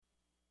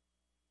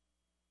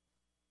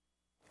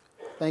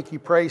Thank you,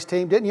 praise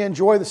team. Didn't you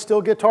enjoy the steel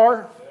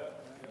guitar?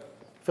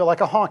 Feel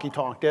like a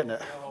honky-tonk, didn't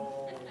it?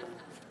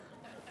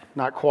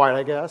 Not quite,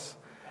 I guess.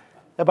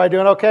 Everybody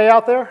doing okay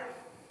out there?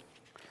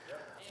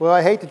 Well,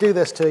 I hate to do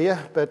this to you,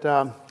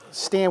 but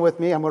stand with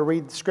me. I'm going to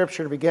read the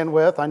scripture to begin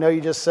with. I know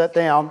you just sat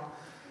down,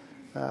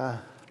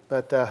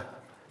 but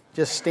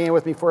just stand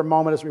with me for a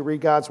moment as we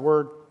read God's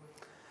Word.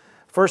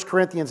 1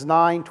 Corinthians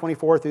 9,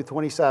 24 through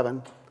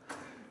 27.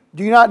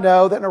 Do you not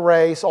know that in a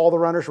race all the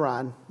runners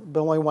run,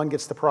 but only one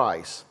gets the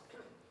prize?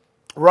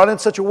 Run in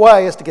such a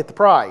way as to get the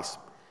prize.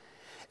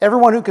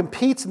 Everyone who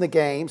competes in the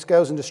games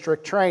goes into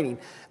strict training.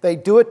 They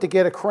do it to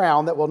get a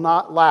crown that will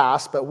not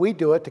last, but we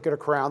do it to get a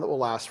crown that will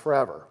last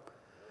forever.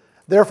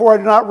 Therefore, I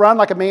do not run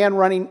like a man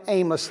running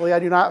aimlessly. I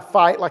do not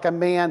fight like a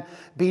man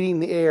beating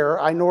the air.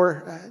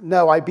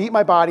 I beat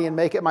my body and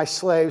make it my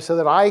slave, so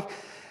that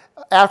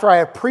after I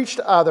have preached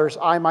to others,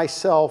 I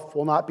myself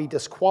will not be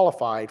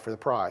disqualified for the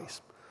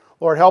prize.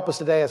 Lord, help us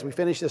today as we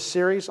finish this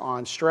series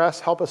on stress.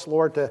 Help us,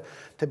 Lord,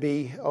 to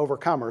be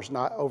overcomers,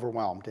 not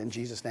overwhelmed. In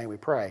Jesus' name we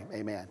pray.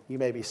 Amen. You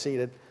may be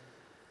seated.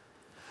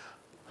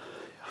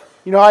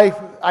 You know,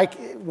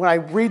 when I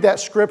read that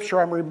scripture,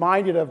 I'm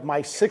reminded of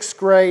my 6th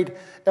grade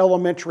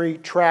elementary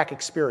track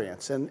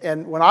experience.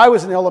 And when I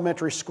was in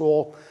elementary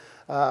school,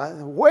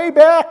 way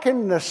back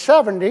in the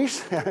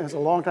 70s, it was a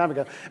long time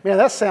ago. Man,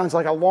 that sounds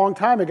like a long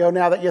time ago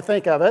now that you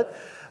think of it.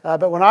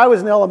 But when I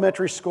was in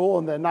elementary school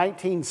in the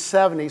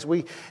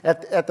 1970s,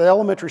 at the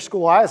elementary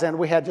school I was in,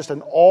 we had just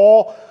an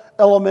all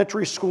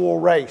elementary school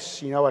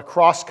race, a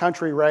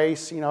cross-country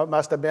race. It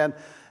must have been,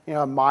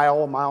 a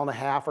mile and a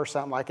half or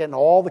something like that, and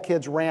all the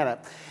kids ran it.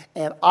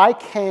 And I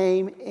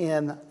came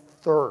in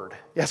 3rd.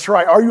 That's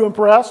right. Are you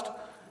impressed?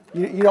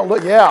 You don't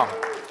look, yeah.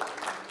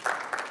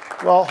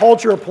 Well,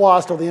 hold your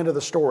applause till the end of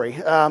the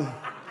story.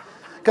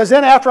 Because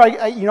then after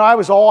I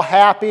was all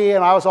happy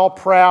and I was all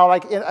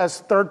proud,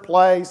 as 3rd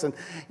place, and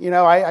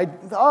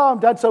I'm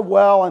done so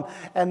well,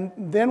 and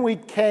then we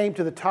came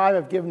to the time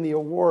of giving the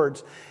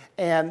awards,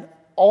 and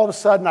all of a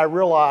sudden I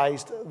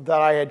realized that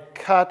I had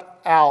cut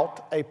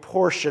out a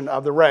portion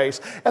of the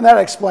race, and that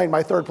explained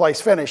my 3rd place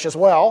finish as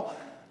well.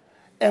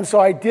 And so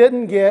I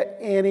didn't get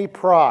any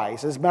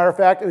prize. As a matter of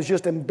fact, it was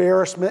just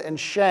embarrassment and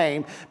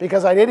shame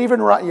because I didn't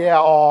even run. Yeah,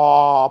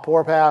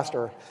 poor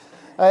pastor.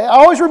 I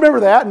always remember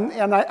that,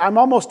 and I'm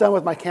almost done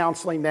with my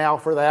counseling now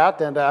for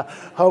that, and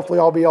hopefully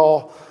I'll be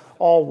all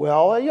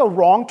well.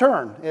 Wrong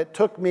turn. It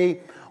took me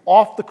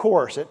off the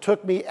course. It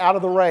took me out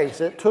of the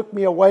race. It took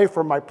me away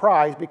from my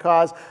prize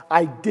because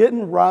I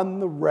didn't run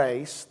the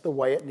race the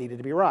way it needed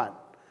to be run.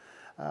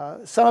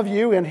 Some of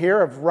you in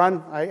here have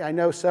run, I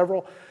know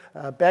several.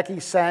 Becky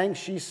Sang,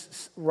 she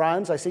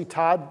runs. I see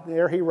Todd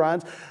there, he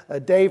runs.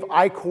 Dave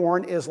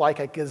Eichhorn is like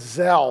a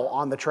gazelle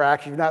on the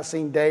track. If you've not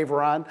seen Dave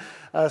run.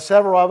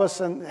 Several of us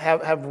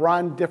have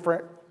run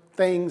different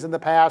things in the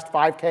past,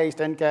 5Ks,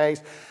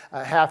 10Ks,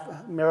 half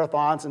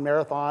marathons and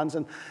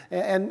marathons.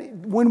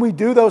 And when we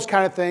do those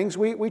kind of things,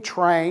 we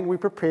train, we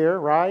prepare,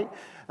 right?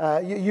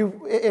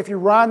 If you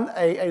run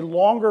a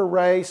longer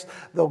race,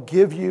 they'll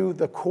give you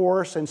the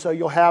course, and so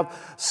you'll have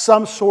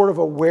some sort of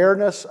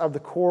awareness of the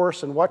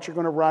course and what you're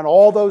going to run,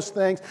 all those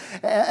things.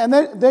 And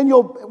then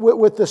you'll,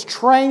 with this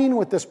training,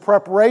 with this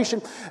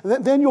preparation,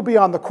 then you'll be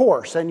on the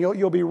course, and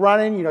you'll be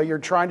running, you're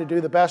trying to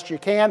do the best you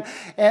can.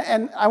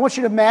 And I want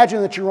you to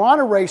imagine that you're on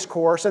a race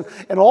course, and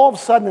all of a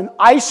sudden an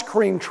ice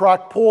cream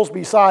truck pulls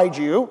beside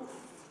you.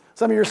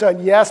 Some of you are saying,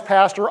 yes,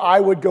 Pastor,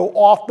 I would go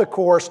off the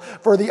course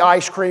for the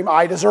ice cream.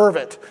 I deserve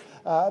it.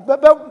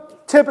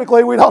 But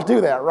typically we don't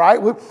do that,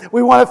 right?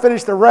 We want to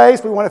finish the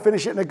race. We want to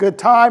finish it in a good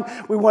time.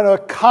 We want to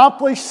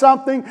accomplish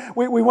something.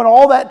 We want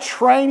all that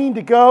training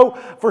to go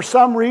for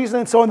some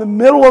reason. And so in the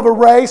middle of a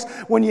race,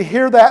 when you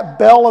hear that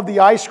bell of the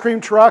ice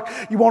cream truck,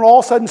 you won't all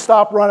of a sudden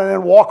stop running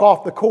and walk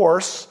off the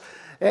course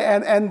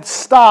and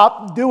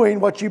stop doing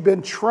what you've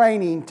been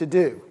training to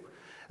do.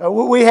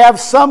 We have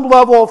some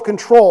level of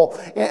control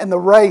in the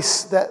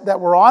race that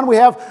we're on. We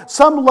have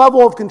some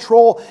level of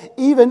control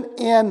even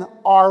in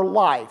our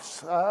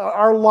lives.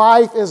 Our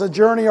life is a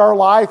journey. Our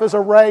life is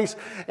a race.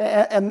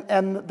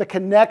 And the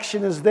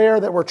connection is there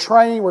that we're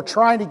training. We're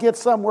trying to get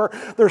somewhere.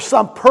 There's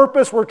some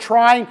purpose we're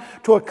trying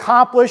to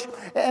accomplish.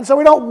 And so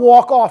we don't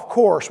walk off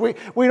course.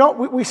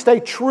 We stay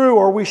true,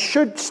 or we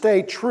should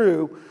stay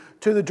true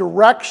to the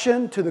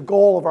direction, to the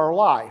goal of our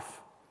life.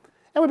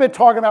 And we've been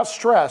talking about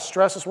stress.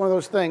 Stress is one of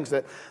those things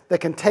that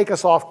can take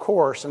us off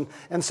course.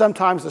 And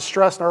sometimes the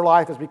stress in our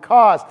life is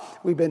because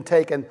we've been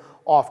taken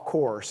off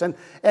course. And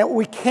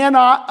we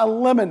cannot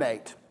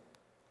eliminate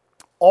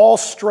all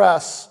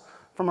stress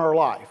from our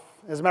life.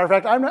 As a matter of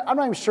fact, I'm not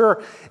even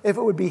sure if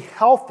it would be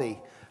healthy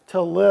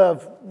to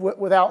live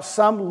without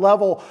some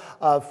level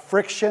of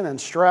friction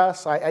and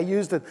stress. I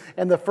used it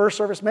in the first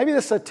service. Maybe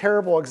this is a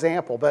terrible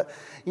example, but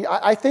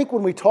I think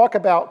when we talk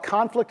about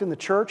conflict in the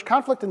church,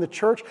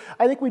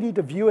 I think we need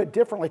to view it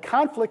differently.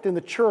 Conflict in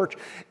the church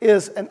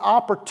is an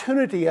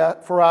opportunity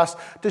for us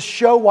to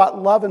show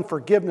what love and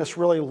forgiveness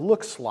really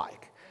looks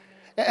like.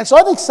 And so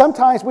I think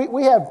sometimes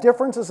we have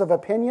differences of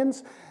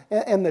opinions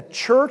in the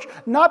church,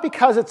 not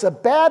because it's a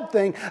bad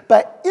thing,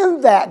 but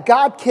in that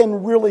God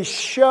can really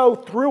show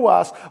through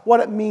us what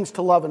it means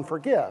to love and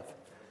forgive.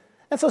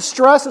 And so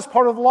stress is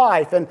part of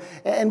life,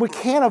 and we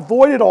can't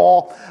avoid it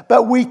all,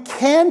 but we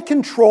can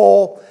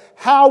control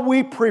how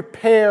we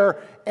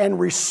prepare and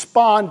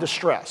respond to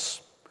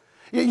stress.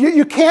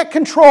 You can't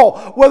control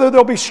whether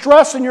there'll be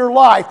stress in your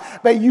life,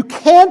 but you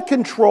can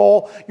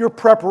control your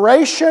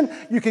preparation,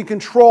 you can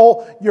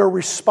control your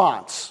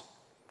response.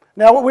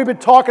 Now, we've been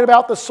talking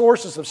about the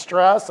sources of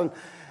stress, and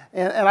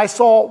I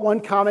saw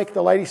one comic,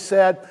 the lady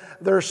said,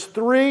 there's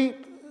 3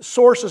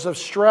 sources of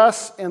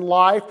stress in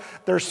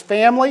life. There's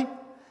family,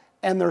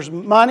 and there's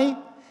money,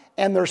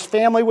 and there's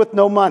family with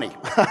no money.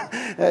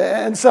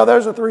 And so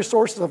those are 3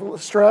 sources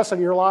of stress in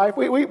your life.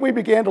 We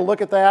began to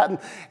look at that,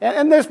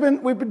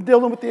 and we've been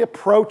dealing with the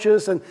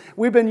approaches, and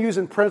we've been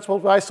using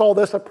principles. I saw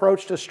this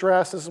approach to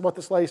stress. This is what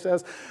this lady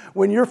says.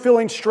 When you're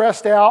feeling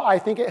stressed out, I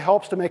think it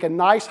helps to make a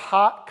nice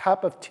hot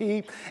cup of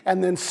tea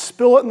and then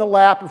spill it in the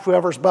lap of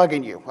whoever's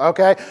bugging you,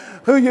 okay?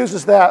 Who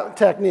uses that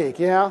technique,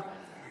 yeah?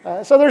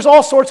 So there's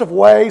all sorts of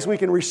ways we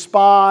can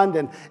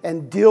respond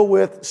and deal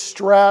with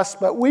stress,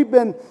 but we've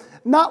been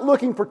not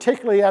looking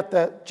particularly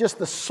at just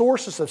the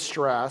sources of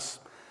stress.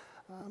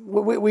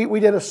 We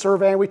did a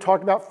survey, and we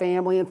talked about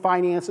family and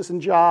finances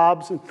and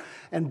jobs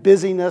and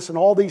busyness and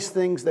all these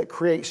things that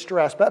create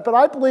stress. But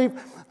I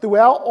believe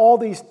throughout all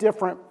these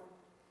different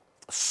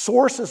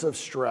sources of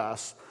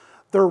stress,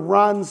 there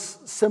runs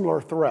similar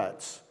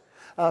threads.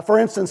 For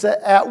instance,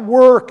 at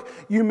work,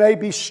 you may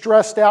be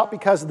stressed out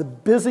because of the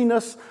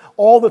busyness,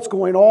 all that's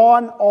going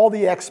on, all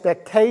the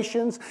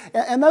expectations.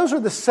 And those are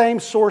the same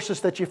sources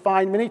that you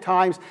find many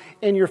times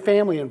in your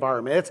family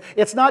environment.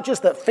 It's not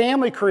just that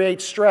family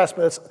creates stress,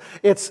 but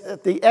it's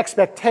the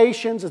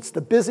expectations, it's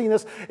the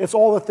busyness, it's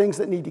all the things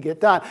that need to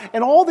get done.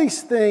 And all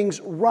these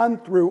things run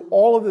through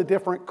all of the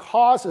different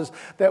causes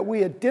that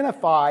we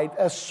identified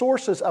as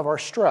sources of our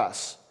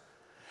stress.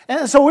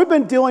 And so we've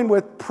been dealing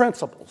with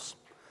principles.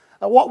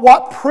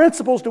 What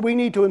principles do we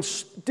need to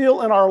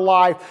instill in our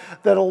life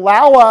that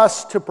allow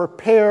us to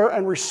prepare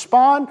and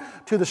respond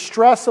to the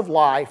stress of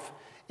life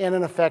in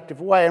an effective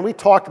way? And we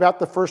talked about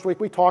the first week,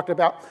 we talked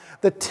about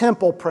the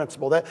temple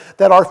principle,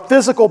 that our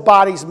physical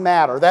bodies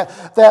matter,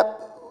 that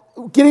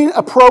getting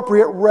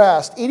appropriate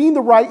rest, eating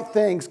the right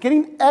things,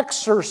 getting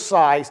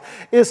exercise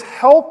is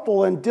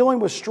helpful in dealing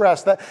with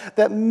stress,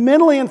 that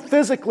mentally and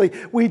physically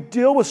we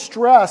deal with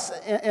stress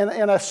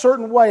in a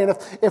certain way. And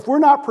if we're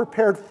not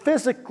prepared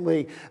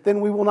physically, then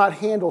we will not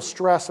handle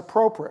stress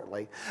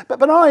appropriately. But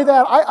not only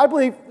that, I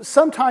believe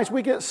sometimes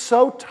we get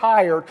so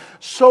tired,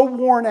 so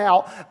worn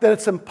out, that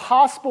it's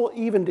impossible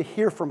even to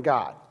hear from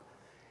God.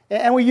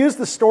 And we use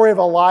the story of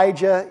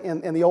Elijah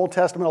in the Old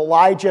Testament.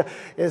 Elijah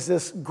is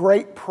this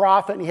great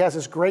prophet, and he has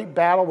this great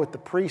battle with the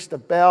priest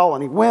of Baal,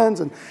 and he wins,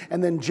 and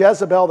then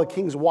Jezebel, the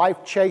king's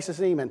wife, chases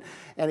him,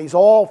 and he's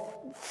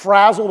all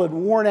frazzled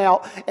and worn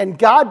out. And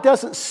God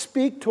doesn't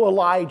speak to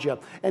Elijah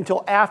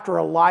until after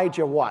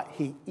Elijah what?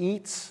 He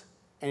eats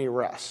and he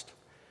rests.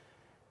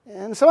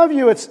 And some of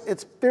you,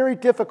 it's very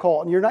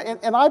difficult, and you're not.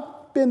 And I've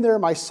been there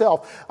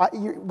myself,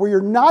 where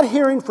you're not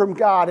hearing from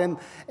God, and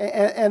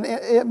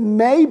it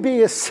may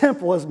be as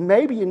simple as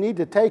maybe you need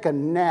to take a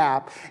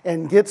nap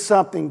and get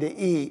something to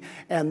eat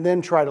and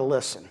then try to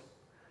listen.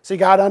 See,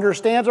 God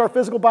understands our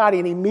physical body,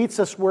 and He meets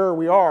us where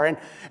we are. And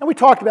we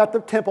talked about the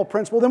temple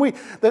principle. Then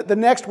the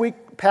next week,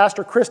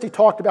 Pastor Christy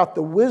talked about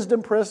the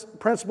wisdom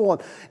principle.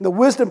 And the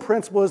wisdom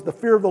principle is the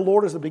fear of the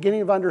Lord is the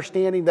beginning of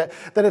understanding that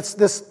it's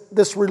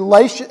this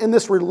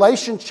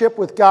relationship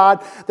with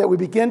God that we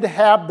begin to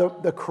have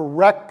the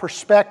correct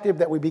perspective,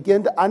 that we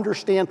begin to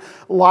understand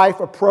life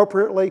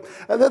appropriately.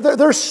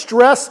 There's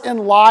stress in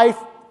life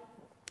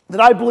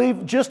that I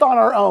believe just on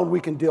our own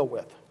we can deal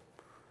with.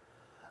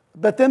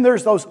 But then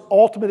there's those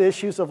ultimate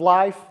issues of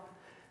life.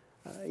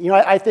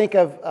 I think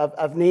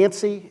of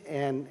Nancy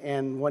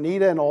and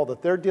Juanita and all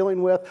that they're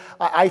dealing with.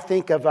 I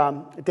think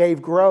of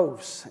Dave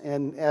Groves,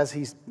 and as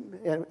he's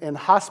in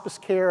hospice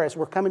care, as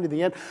we're coming to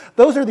the end.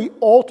 Those are the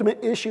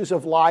ultimate issues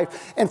of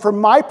life. And from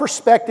my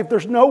perspective,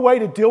 there's no way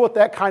to deal with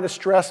that kind of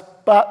stress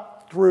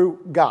but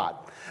through God.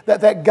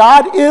 That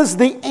God is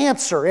the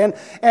answer. And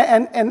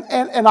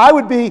I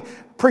would be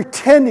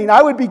pretending,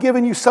 I would be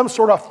giving you some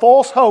sort of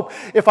false hope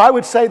if I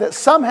would say that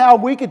somehow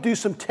we could do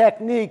some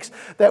techniques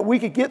that we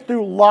could get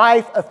through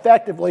life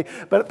effectively.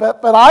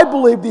 But I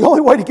believe the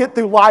only way to get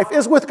through life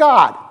is with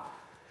God.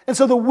 And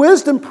so the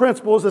wisdom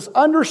principle is this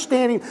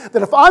understanding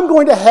that if I'm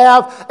going to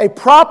have a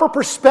proper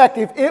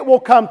perspective, it will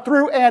come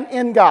through and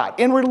in God,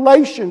 in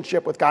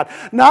relationship with God.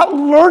 Not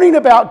learning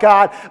about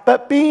God,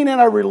 but being in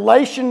a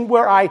relation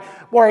where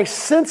I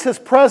sense His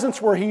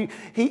presence, where He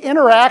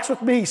interacts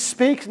with me, He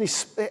speaks,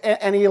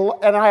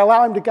 and I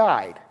allow Him to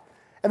guide.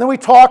 And then we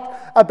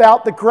talked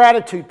about the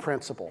gratitude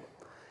principle.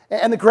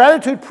 And the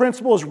gratitude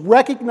principle is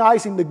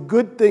recognizing the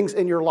good things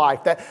in your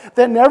life. That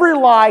in every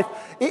life,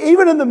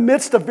 even in the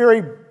midst of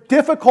very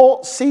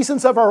difficult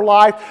seasons of our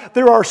life,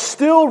 there are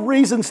still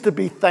reasons to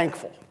be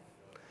thankful.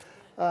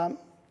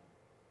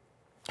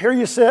 Here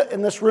you sit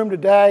in this room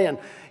today, and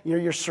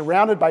you're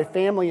surrounded by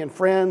family and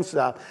friends.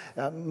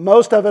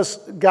 Most of us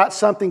got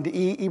something to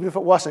eat, even if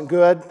it wasn't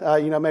good.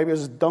 Maybe it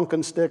was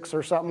Dunkin' Sticks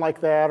or something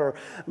like that, or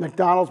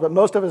McDonald's. But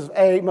most of us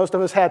ate. Most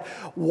of us had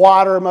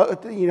water.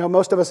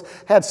 Most of us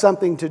had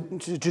something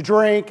to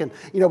drink. And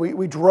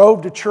we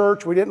drove to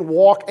church. We didn't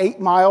walk 8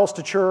 miles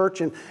to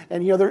church. And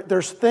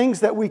there's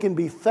things that we can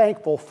be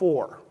thankful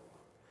for.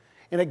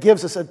 And it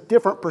gives us a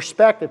different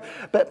perspective.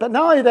 But not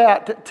only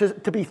that,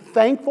 to be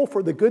thankful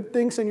for the good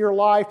things in your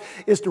life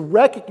is to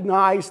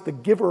recognize the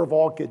giver of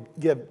all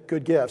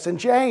good gifts. And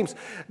James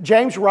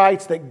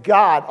writes that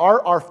God,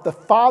 the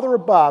Father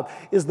above,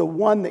 is the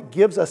one that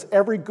gives us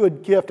every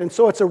good gift. And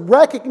so it's a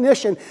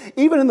recognition,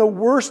 even in the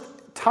worst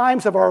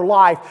times of our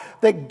life,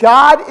 that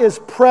God is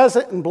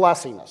present and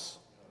blessing us.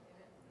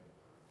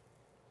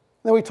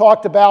 Then we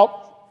talked about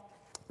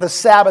the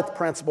Sabbath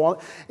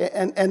principle.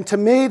 And to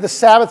me, the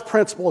Sabbath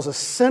principle is a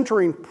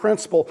centering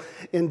principle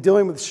in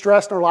dealing with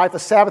stress in our life. The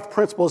Sabbath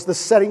principle is the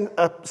setting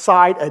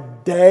aside a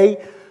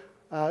day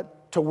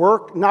to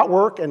work, not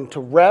work, and to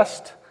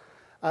rest.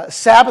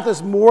 Sabbath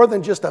is more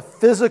than just a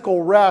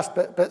physical rest,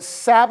 but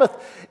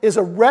Sabbath is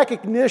a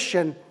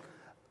recognition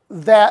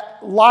that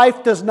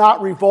life does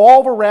not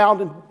revolve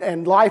around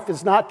and life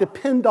does not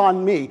depend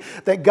on me.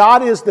 That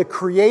God is the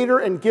creator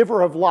and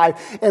giver of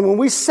life. And when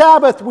we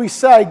Sabbath, we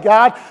say,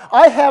 God,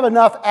 I have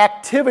enough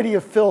activity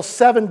to fill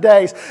 7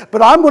 days,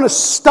 but I'm going to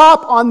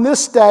stop on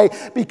this day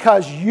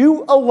because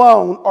you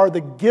alone are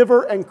the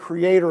giver and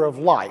creator of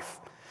life.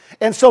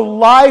 And so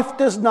life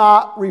does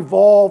not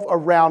revolve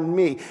around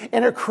me.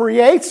 And it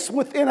creates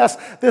within us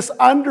this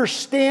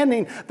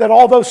understanding that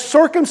although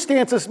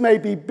circumstances may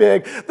be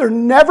big, they're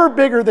never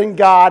bigger than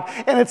God.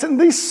 And it's in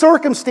these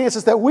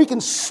circumstances that we can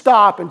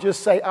stop and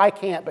just say, I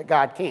can't, but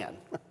God can.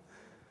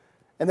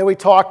 And then we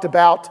talked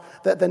about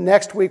that the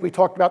next week, we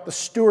talked about the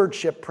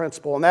stewardship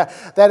principle. And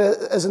that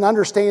is an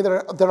understanding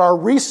that our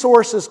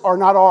resources are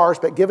not ours,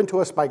 but given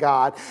to us by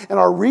God. And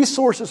our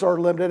resources are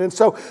limited. And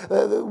so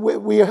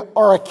we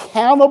are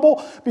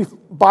accountable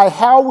by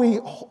how we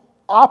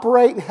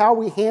operate and how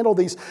we handle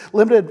these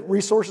limited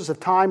resources of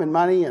time and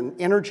money and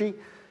energy.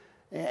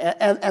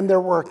 And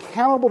we're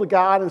accountable to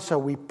God, and so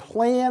we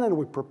plan and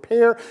we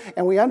prepare,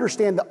 and we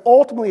understand that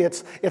ultimately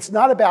it's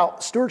not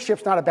about,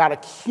 stewardship's not about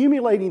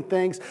accumulating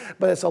things,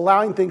 but it's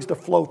allowing things to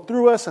flow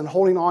through us and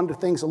holding on to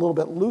things a little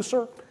bit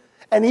looser.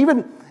 And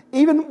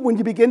even when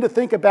you begin to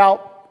think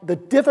about the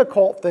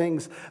difficult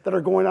things that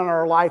are going on in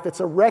our life, it's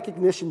a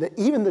recognition that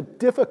even the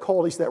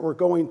difficulties that we're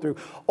going through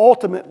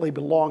ultimately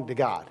belong to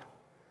God.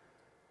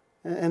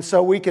 And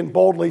so we can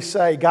boldly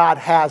say, God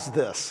has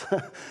this.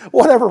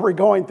 Whatever we're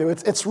going through,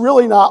 it's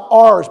really not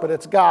ours, but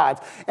it's God's.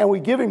 And we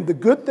give Him the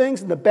good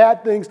things and the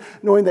bad things,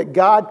 knowing that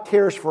God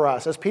cares for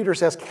us. As Peter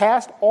says,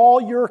 cast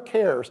all your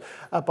cares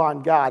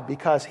upon God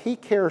because He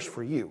cares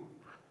for you.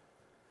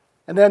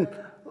 And then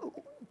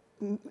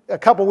a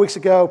couple weeks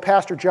ago,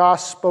 Pastor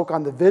Josh spoke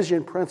on the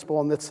vision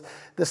principle and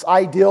this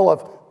ideal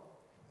of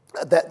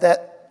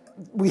that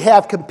we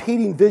have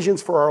competing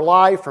visions for our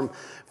life from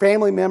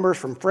family members,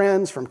 from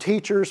friends, from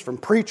teachers, from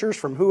preachers,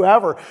 from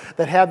whoever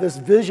that have this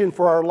vision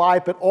for our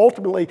life. But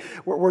ultimately,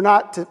 we're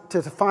not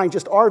to find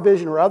just our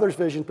vision or others'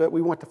 vision, but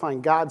we want to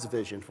find God's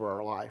vision for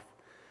our life.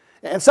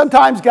 And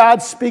sometimes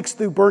God speaks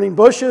through burning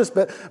bushes,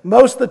 but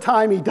most of the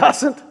time He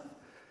doesn't.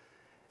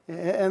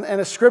 And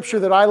a scripture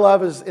that I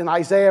love is in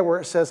Isaiah where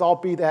it says, I'll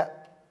be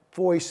that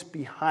voice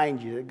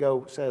behind you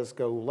that says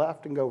go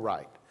left and go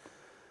right.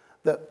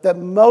 That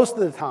most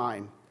of the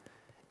time,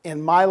 in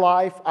my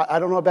life, I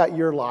don't know about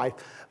your life,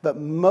 but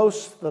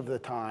most of the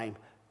time,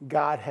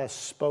 God has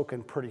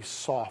spoken pretty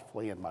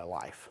softly in my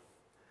life.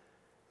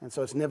 And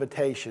so it's an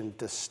invitation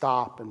to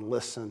stop and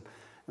listen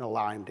and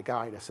allow Him to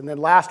guide us. And then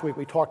last week,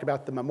 we talked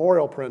about the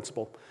memorial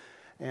principle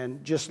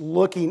and just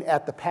looking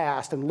at the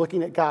past and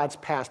looking at God's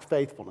past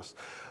faithfulness.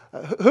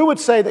 Who would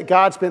say that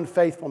God's been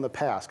faithful in the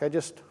past?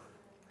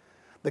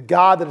 The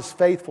God that is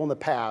faithful in the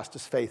past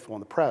is faithful in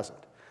the present.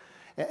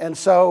 And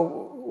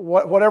so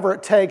whatever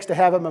it takes to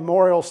have a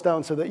memorial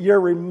stone so that you're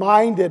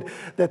reminded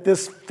that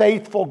this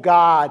faithful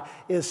God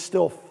is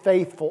still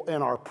faithful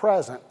in our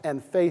present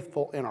and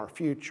faithful in our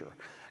future.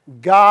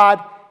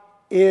 God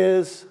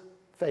is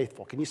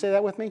faithful. Can you say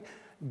that with me?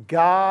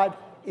 God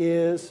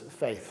is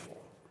faithful.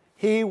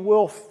 He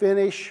will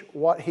finish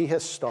what He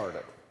has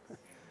started.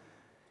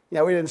 We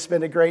didn't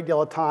spend a great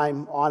deal of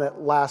time on it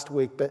last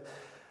week,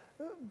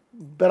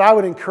 but I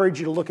would encourage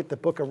you to look at the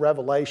book of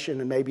Revelation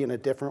and maybe in a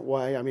different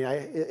way. I mean,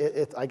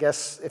 I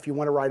guess if you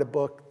want to write a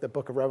book, the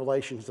book of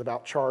Revelation is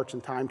about charts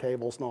and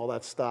timetables and all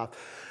that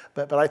stuff.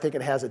 But I think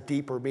it has a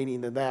deeper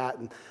meaning than that.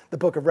 And the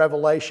book of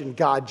Revelation,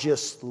 God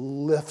just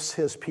lifts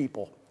His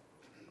people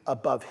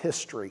above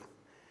history.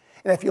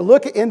 And if you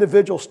look at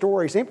individual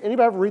stories,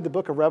 anybody ever read the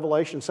book of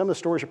Revelation? Some of the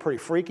stories are pretty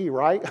freaky,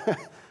 right?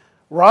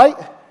 Right?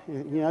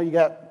 You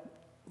got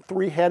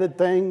three-headed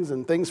things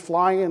and things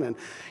flying, and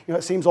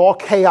it seems all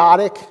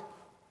chaotic.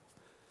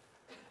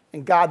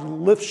 And God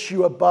lifts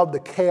you above the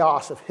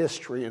chaos of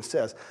history and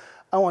says,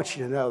 I want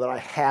you to know that I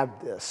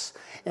have this.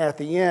 And at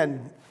the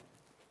end,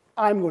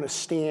 I'm going to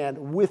stand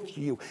with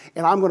you,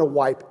 and I'm going to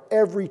wipe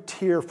every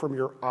tear from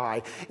your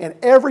eye. And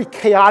every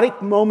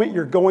chaotic moment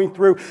you're going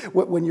through,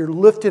 when you're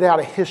lifted out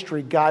of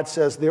history, God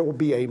says there will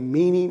be a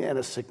meaning and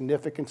a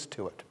significance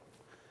to it.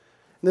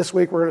 And this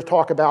week we're going to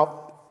talk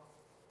about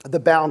the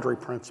boundary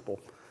principle,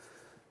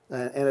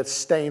 and it's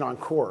staying on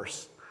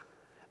course.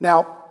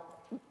 Now,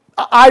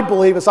 I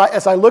believe, as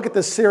I look at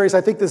this series, I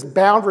think this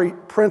boundary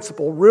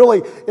principle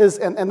really is,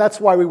 and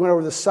that's why we went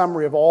over the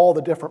summary of all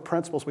the different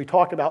principles we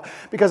talked about,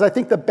 because I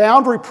think the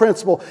boundary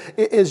principle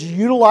is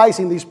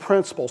utilizing these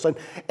principles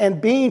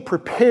and being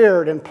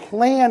prepared and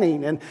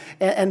planning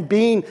and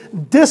being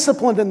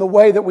disciplined in the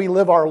way that we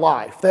live our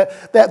life.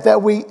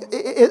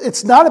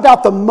 It's not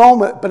about the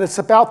moment, but it's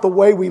about the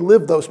way we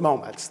live those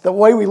moments, the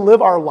way we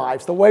live our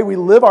lives, the way we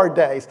live our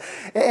days.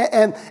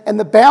 And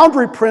the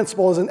boundary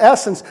principle is, in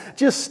essence,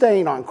 just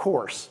staying on course.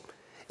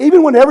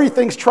 Even when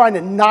everything's trying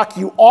to knock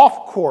you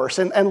off course,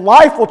 and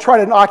life will try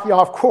to knock you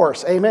off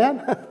course,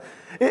 amen?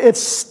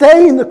 It's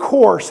staying the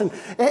course and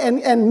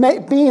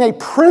being a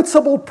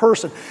principled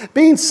person,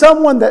 being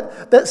someone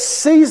that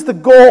sees the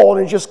goal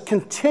and is just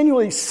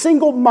continually,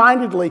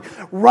 single-mindedly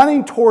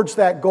running towards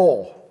that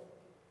goal.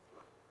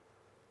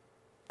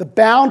 The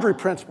boundary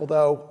principle,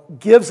 though,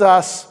 gives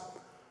us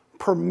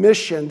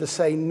permission to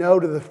say no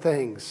to the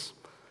things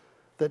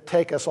that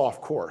take us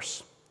off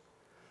course.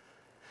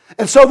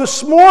 And so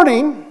this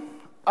morning,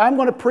 I'm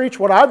going to preach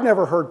what I've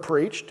never heard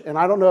preached, and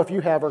I don't know if you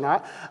have or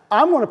not.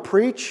 I'm going to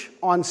preach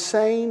on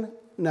saying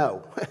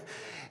no.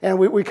 And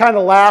we kind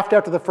of laughed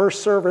after the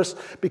first service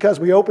because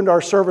we opened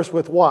our service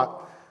with what?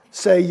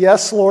 Say,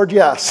 yes, Lord,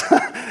 yes.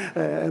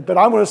 But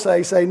I'm going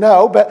to say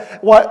no.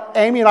 But what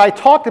Amy and I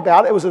talked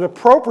about, it was an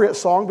appropriate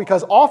song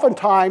because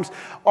oftentimes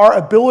our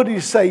ability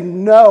to say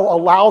no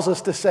allows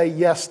us to say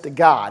yes to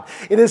God.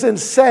 It is in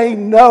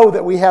saying no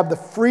that we have the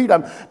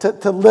freedom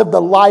to live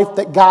the life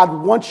that God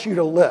wants you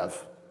to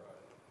live.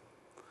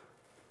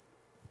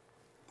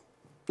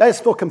 I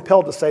just feel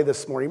compelled to say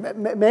this morning,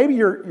 maybe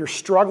you're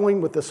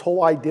struggling with this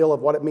whole ideal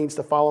of what it means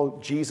to follow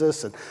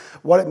Jesus and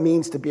what it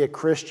means to be a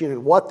Christian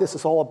and what this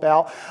is all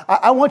about.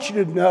 I want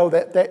you to know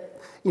that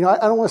I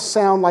don't want to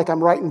sound like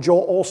I'm writing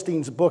Joel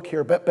Osteen's book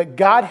here, but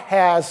God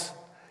has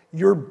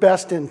your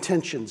best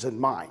intentions in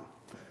mind.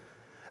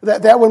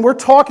 That when we're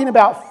talking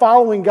about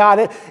following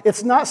God,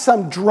 it's not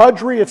some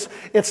drudgery,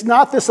 it's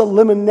not this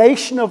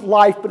elimination of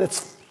life, but it's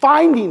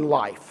finding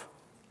life.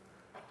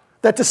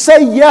 That to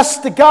say yes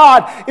to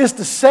God is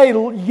to say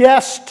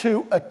yes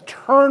to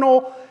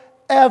eternal,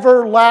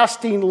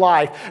 everlasting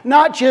life.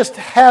 Not just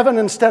heaven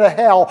instead of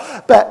hell,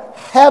 but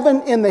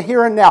heaven in the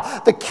here and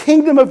now. The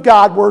kingdom of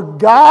God, where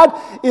God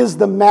is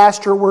the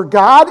master, where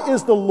God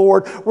is the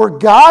Lord, where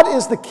God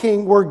is the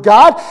king, where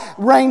God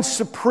reigns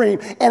supreme.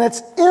 And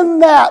it's in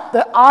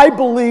that I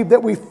believe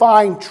that we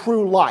find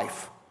true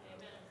life.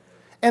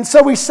 And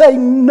so we say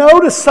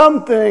no to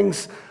some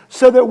things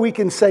so that we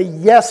can say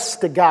yes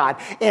to God.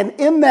 And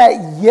in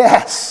that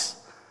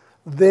yes,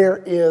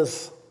 there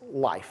is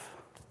life.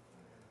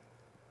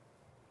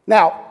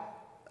 Now,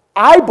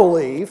 I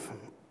believe,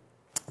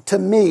 to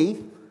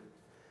me,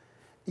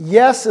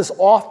 yes is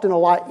often a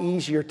lot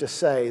easier to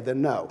say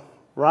than no,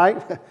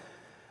 right?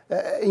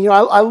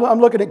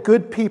 I'm looking at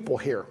good people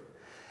here.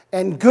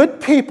 And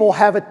good people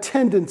have a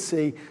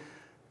tendency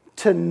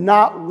to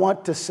not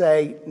want to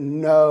say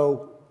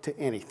no to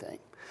anything.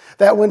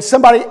 That when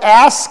somebody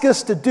asks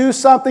us to do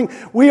something,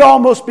 we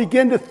almost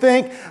begin to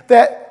think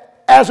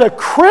that as a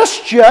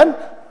Christian,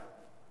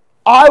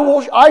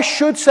 I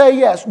should say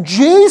yes.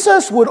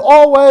 Jesus would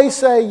always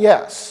say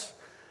yes.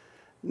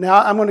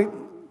 Now, I'm going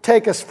to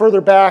take us further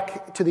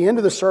back to the end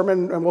of the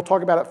sermon, and we'll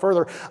talk about it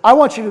further. I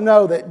want you to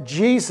know that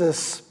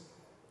Jesus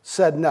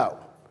said no.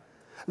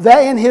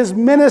 That in his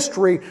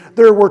ministry,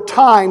 there were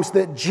times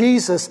that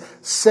Jesus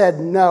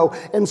said no.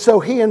 And so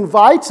he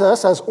invites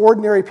us as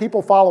ordinary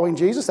people following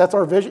Jesus. That's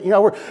our vision.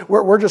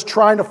 We're just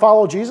trying to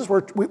follow Jesus.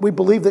 We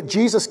believe that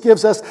Jesus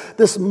gives us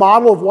this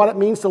model of what it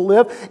means to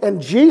live.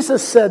 And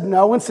Jesus said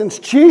no. And since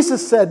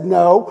Jesus said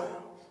no,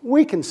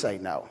 we can say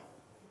no.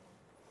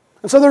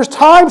 And so there's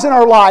times in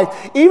our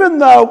life, even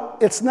though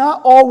it's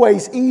not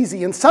always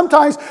easy, and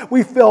sometimes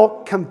we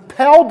feel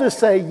compelled to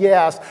say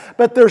yes,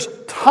 but there's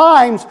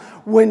times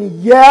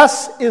when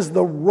yes is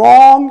the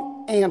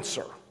wrong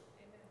answer.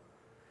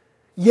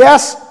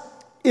 Yes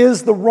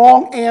is the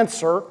wrong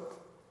answer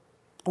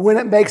when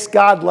it makes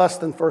God less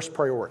than first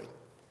priority.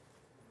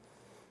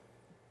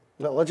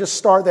 Let's just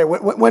start there.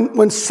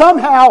 When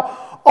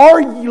somehow our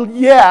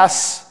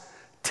yes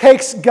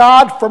takes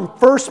God from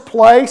first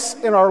place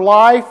in our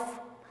life,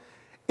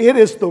 it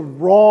is the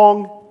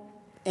wrong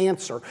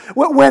answer.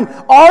 When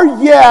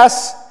our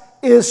yes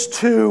is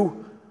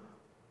to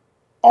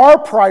our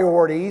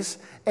priorities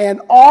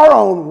and our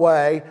own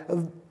way,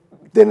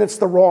 then it's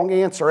the wrong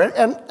answer.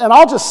 And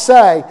I'll just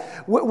say,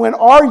 when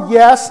our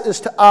yes is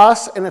to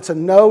us and it's a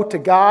no to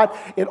God,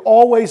 it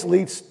always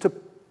leads to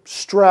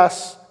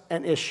stress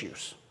and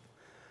issues.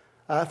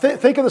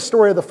 Think of the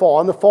story of the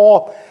fall. In the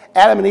fall,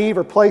 Adam and Eve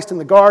are placed in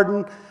the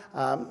garden.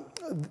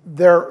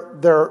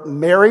 They're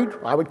married.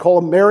 I would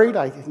call them married.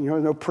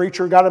 No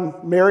preacher got them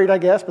married, I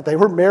guess, but they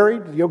were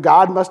married.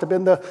 God must have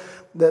been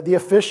the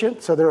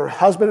officiant. So they're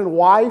husband and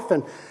wife,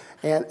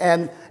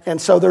 and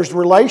so there's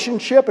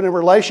relationship, and in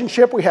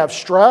relationship we have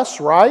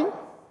stress, right?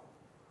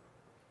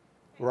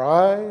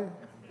 Right?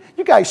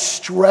 You guys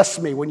stress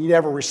me when you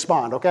never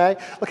respond, okay?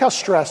 Look how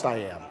stressed I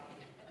am.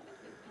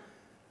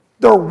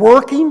 They're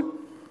working.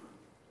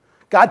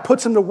 God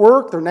puts them to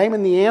work. They're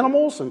naming the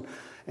animals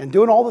and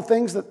doing all the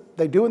things that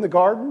they do in the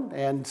garden.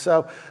 And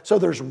so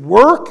there's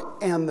work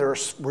and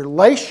there's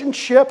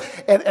relationship.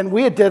 And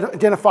we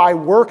identify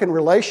work and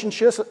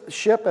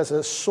relationship as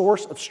a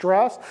source of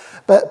stress.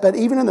 But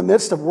even in the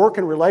midst of work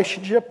and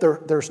relationship,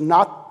 there's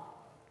not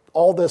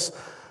all this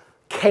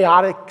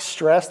chaotic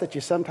stress that you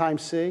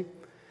sometimes see.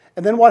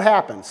 And then what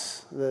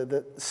happens?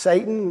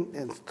 Satan,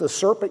 and the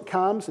serpent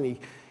comes and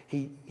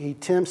he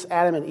tempts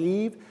Adam and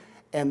Eve.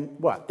 And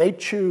what? They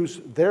choose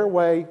their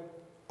way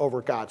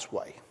over God's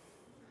way.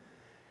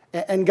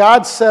 And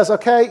God says,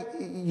 okay,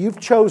 you've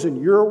chosen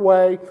your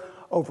way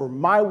over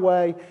my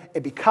way.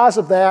 And because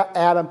of that,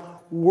 Adam,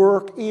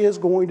 work is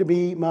going to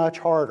be much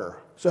harder.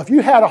 So if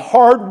you had a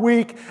hard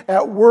week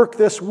at work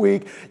this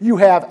week, you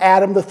have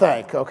Adam to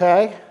thank,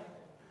 okay?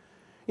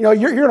 You're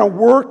going to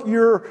work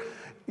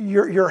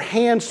your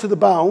hands to the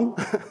bone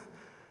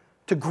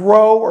to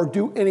grow or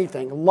do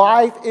anything.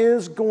 Life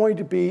is going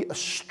to be a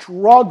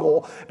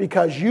struggle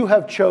because you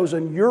have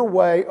chosen your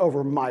way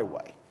over my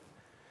way.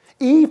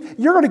 Eve,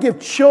 you're going to give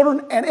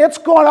children and it's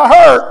going to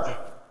hurt.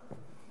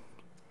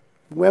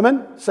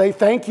 Women, say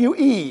thank you,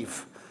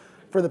 Eve,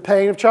 for the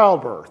pain of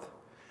childbirth.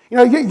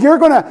 You're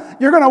going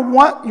to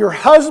want your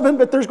husband,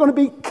 but there's going to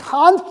be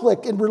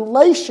conflict in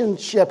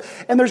relationship.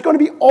 And there's going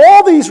to be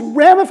all these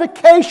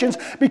ramifications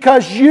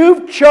because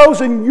you've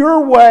chosen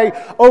your way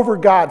over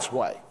God's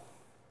way.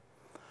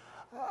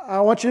 I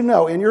want you to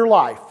know, in your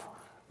life,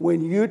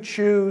 when you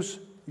choose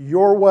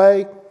your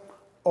way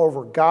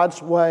over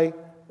God's way,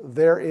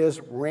 there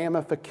is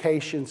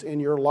ramifications in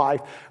your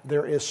life.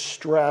 There is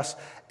stress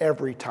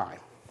every time.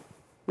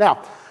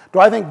 Now, do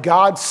I think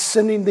God's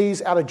sending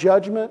these out of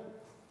judgment?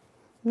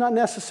 Not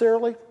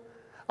necessarily.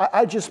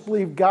 I just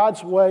believe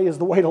God's way is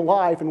the way to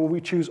life, and when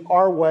we choose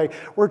our way,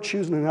 we're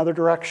choosing another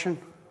direction.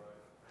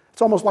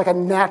 It's almost like a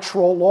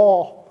natural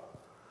law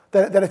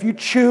that if you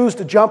choose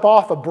to jump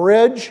off a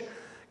bridge,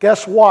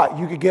 guess what?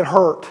 You could get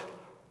hurt.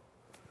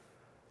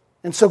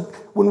 And so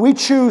when we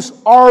choose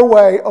our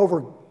way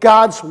over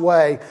God's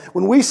way,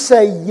 when we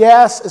say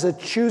yes as a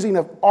choosing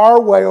of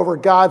our way over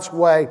God's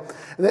way,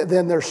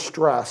 then there's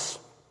stress.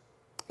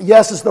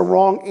 Yes is the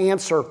wrong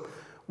answer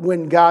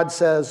when God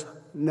says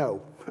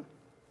no.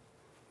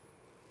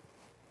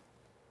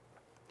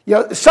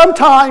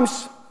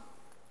 Sometimes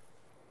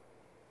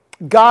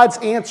God's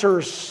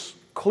answer's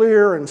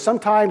clear, and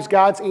sometimes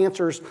God's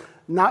answer's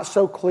not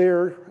so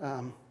clear.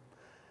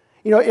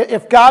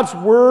 If God's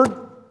word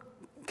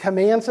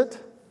commands it,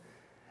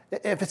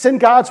 if it's in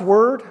God's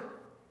word,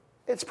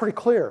 it's pretty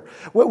clear.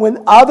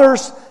 When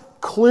others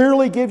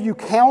clearly give you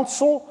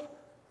counsel,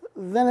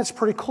 then it's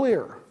pretty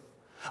clear.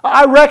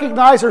 I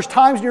recognize there's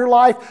times in your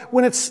life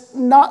when it's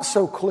not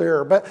so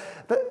clear, but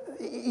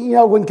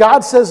when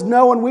God says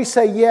no and we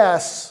say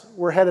yes,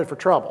 we're headed for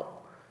trouble.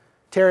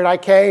 Terry and I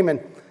came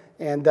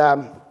and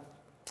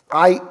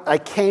I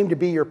came to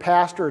be your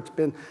pastor. It's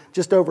been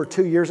just over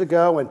 2 years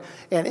ago,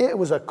 and it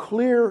was a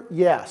clear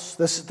yes.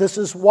 This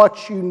is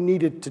what you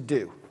needed to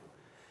do.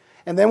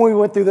 And then we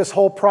went through this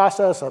whole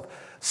process of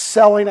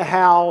selling a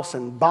house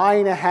and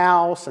buying a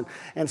house.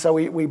 And so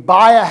we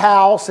buy a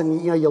house,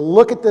 and you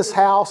look at this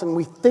house and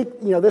we think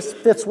this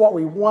fits what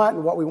we want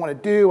and what we want to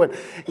do. And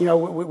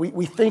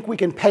we think we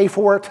can pay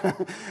for it.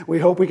 We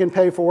hope we can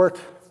pay for it.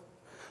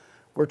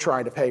 We're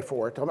trying to pay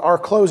for it. Our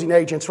closing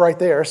agent's right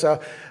there.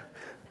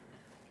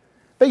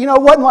 But it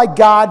wasn't like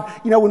God,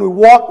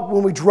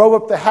 when we drove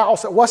up the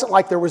house, it wasn't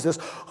like there was this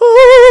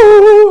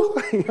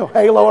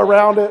halo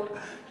around it.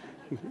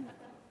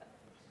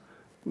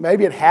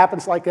 Maybe it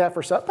happens like that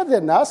for some, but it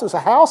didn't us. It was a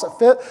house that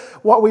fit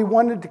what we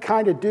wanted to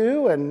kind of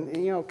do,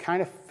 and kind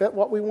of fit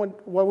what we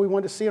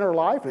wanted to see in our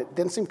life. And it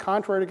didn't seem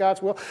contrary to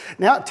God's will.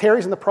 Now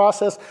Terry's in the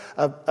process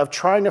of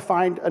trying to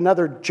find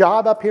another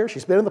job up here.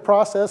 She's been in the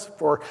process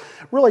for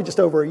really just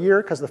over a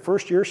year, because the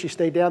first year she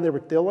stayed down there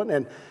with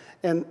Dylan,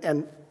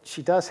 and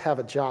she does have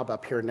a job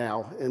up here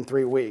now in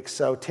 3 weeks.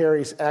 So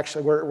Terry's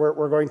actually,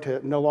 we're going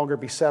to no longer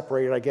be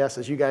separated, I guess,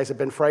 as you guys have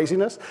been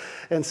phrasing us.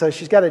 And so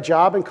she's got a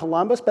job in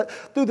Columbus. But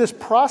through this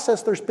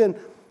process, there's been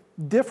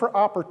different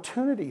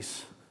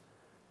opportunities,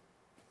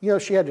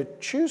 she had to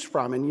choose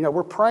from. And,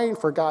 we're praying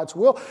for God's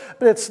will.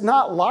 But it's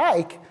not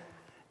like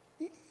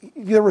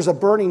there was a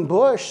burning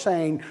bush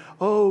saying,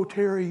 oh,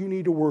 Terry, you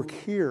need to work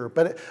here.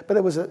 But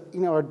it was a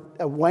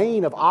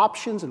weighing of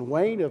options and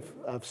weighing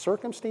of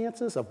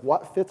circumstances of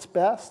what fits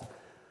best.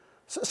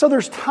 So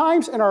there's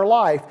times in our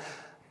life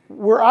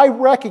where I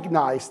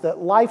recognize that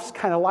life's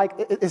kind of like,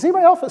 is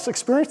anybody else that's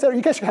experienced that? Or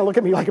you guys kind of look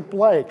at me like a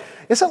blank.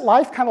 Isn't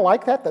life kind of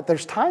like that? That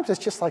there's times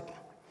it's just like,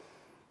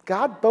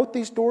 God, both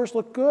these doors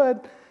look good.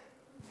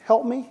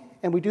 Help me.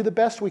 and we do the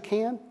best we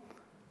can.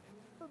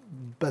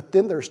 But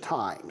then there's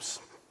times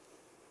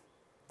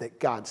that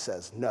God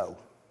says no.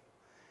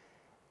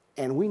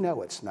 And we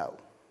know it's no.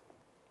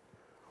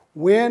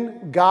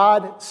 When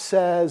God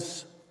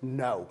says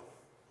no,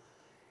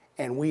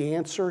 and we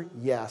answer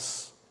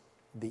yes,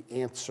 the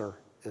answer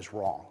is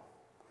wrong.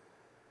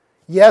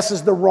 Yes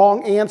is the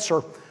wrong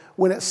answer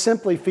when it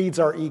simply feeds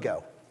our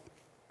ego.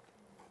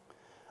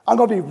 I'm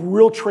going to be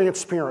real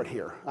transparent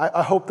here.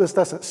 I hope this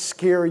doesn't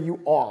scare you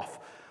off,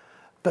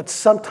 but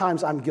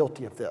sometimes I'm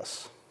guilty of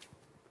this.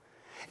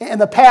 In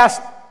the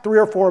past 3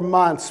 or 4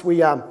 months,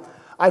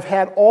 I've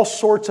had all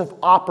sorts of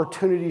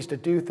opportunities to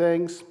do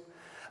things.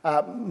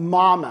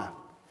 Mama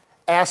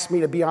asked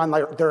me to be on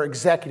their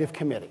executive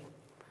committee.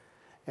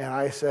 And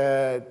I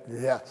said,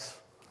 yes.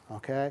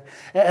 Okay?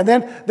 And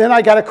then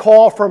I got a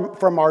call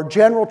from our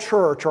general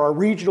church or our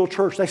regional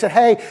church. They said,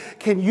 hey,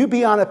 can you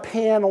be on a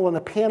panel and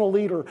a panel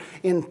leader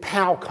in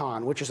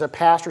PALCON, which is a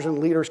Pastors and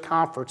Leaders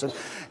Conference?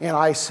 And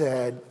I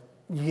said,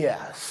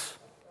 yes.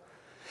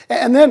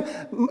 And then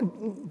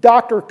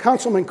Dr.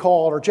 Kunzelman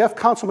called, or Jeff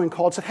Kunzelman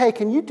called and said, hey,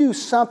 can you do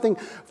something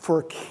for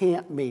a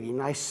camp meeting?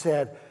 And I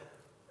said,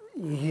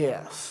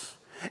 yes.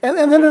 And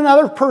then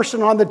another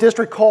person on the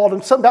district called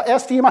and something about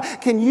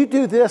SDMI. Can you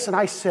do this? And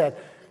I said,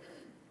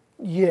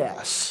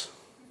 yes.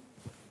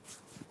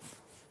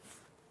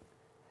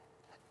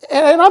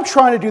 And I'm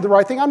trying to do the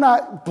right thing. I'm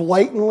not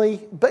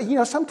blatantly, but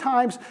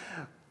sometimes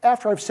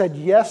after I've said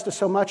yes to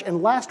so much,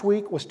 and last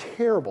week was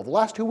terrible, the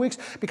last 2 weeks,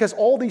 because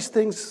all these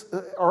things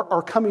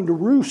are coming to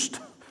roost.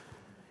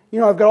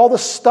 I've got all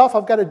this stuff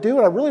I've got to do,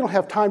 and I really don't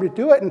have time to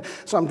do it. And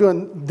so I'm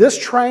doing this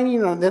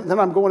training, and then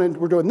I'm going in,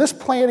 we're doing this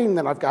planning, and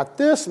then I've got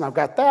this, and I've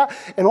got that.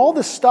 And all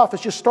this stuff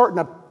is just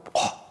starting to,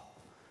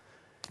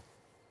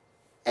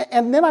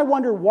 And then I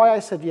wonder why I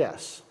said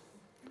yes.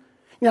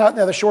 Now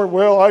the short,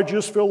 I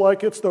just feel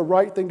like it's the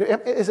right thing to do.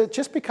 Is it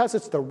just because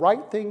it's the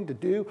right thing to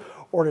do,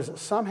 or does it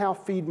somehow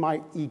feed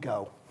my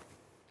ego?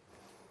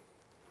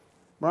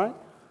 Right?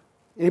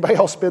 Anybody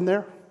else been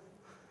there?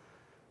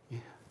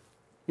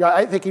 Yeah,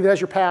 I think even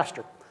as your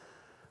pastor,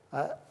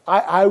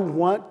 I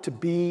want to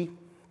be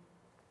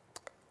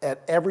at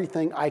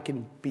everything I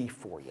can be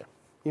for you.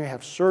 You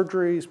have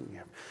surgeries, when you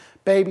have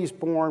babies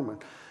born,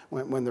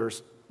 when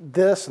there's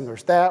this and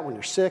there's that, when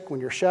you're sick, when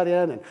you're shut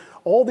in, and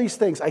all these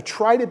things. I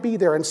try to be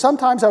there, and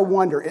sometimes I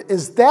wonder,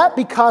 is that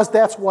because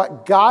that's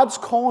what God's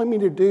calling me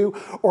to do,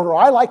 or do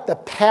I like the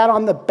pat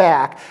on the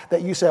back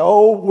that you say,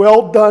 oh,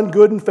 well done,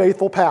 good and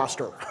faithful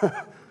pastor?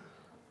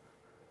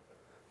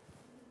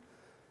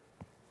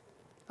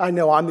 I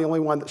know I'm the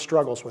only one that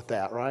struggles with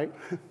that, right?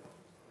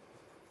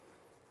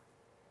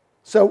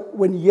 So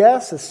when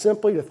yes is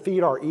simply to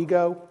feed our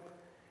ego,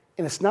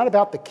 and it's not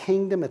about the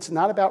kingdom, it's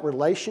not about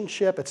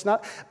relationship,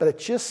 but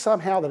it's just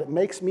somehow that it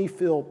makes me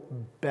feel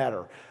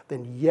better,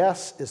 then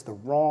yes is the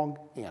wrong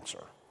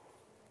answer.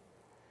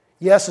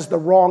 Yes is the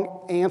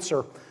wrong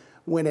answer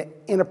when it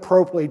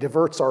inappropriately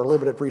diverts our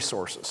limited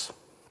resources.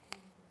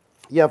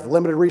 You have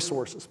limited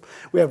resources.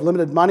 We have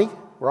limited money,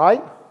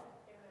 right?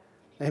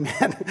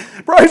 Amen.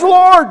 Praise the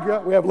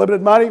Lord. We have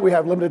limited money. We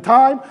have limited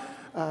time.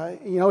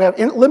 We have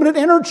limited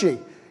energy.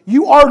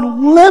 You are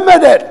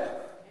limited.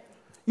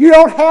 You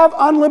don't have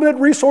unlimited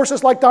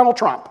resources like Donald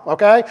Trump,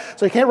 okay?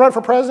 So you can't run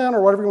for president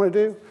or whatever you want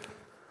to do.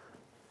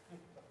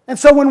 And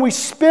so when we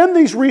spend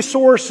these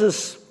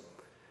resources,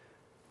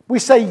 we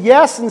say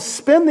yes and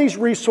spend these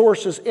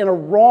resources in a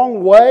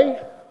wrong way,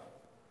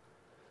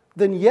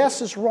 then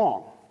yes is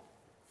wrong.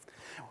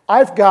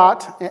 I've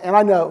got, and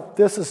I know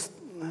this is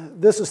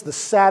the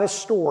saddest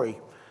story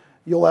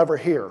you'll ever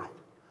hear.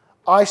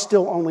 I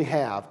still only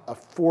have a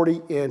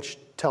 40-inch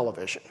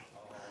television.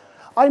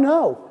 I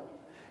know.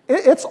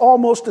 It's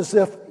almost as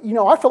if,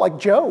 I feel like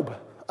Job.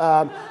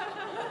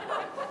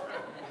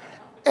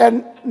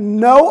 And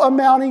no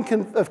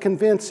amounting of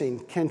convincing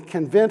can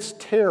convince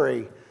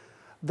Terry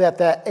that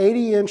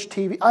 80-inch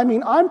TV,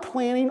 I'm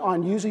planning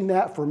on using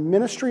that for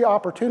ministry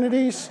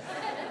opportunities.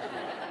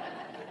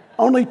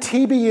 Only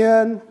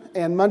TBN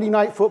and Monday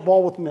Night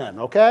Football with Men,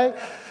 okay?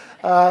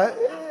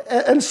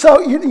 And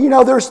so,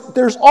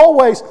 there's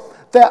always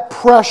that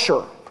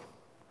pressure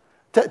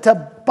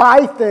to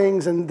buy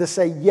things and to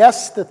say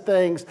yes to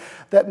things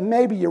that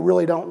maybe you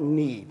really don't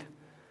need.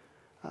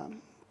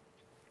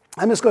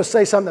 I'm just going to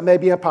say something that may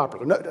be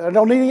unpopular. No, I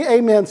don't need any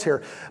amens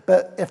here.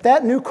 But if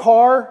that new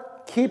car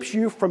keeps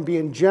you from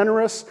being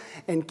generous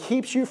and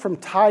keeps you from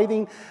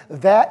tithing,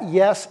 that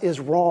yes is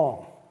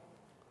wrong.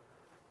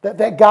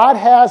 That God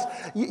has,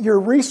 your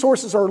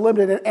resources are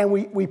limited, and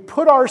we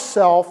put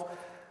ourselves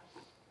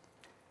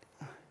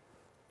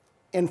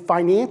in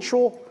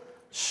financial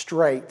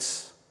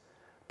straits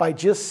by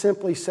just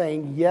simply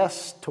saying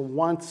yes to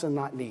wants and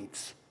not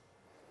needs.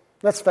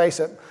 Let's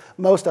face it,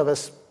 most of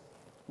us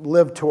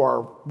live to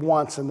our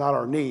wants and not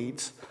our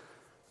needs,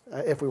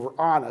 if we were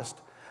honest.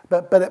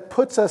 But it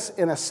puts us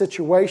in a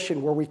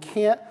situation where we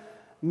can't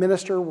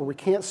minister, where we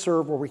can't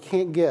serve, where we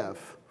can't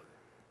give.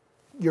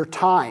 Your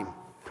time.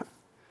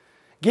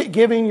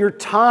 Giving your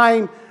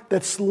time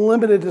that's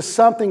limited to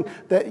something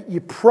that you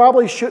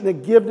probably shouldn't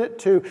have given it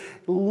to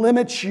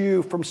limits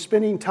you from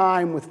spending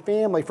time with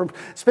family, from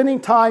spending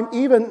time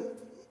even,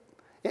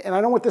 and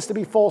I don't want this to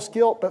be false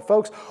guilt, but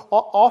folks,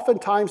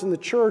 oftentimes in the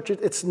church,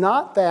 it's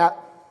not that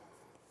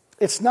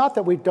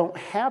we don't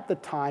have the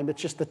time,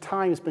 it's just the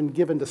time has been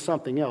given to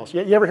something else.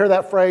 You ever hear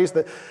that phrase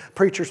that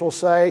preachers will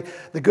say,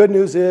 the good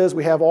news is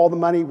we have all the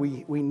money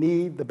we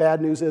need, the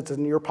bad news is it's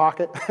in your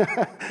pocket?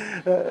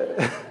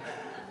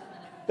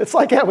 It's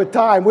like that with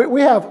time.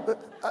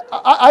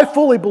 I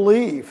fully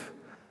believe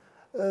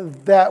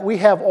that we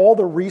have all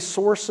the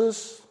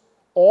resources,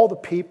 all the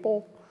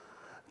people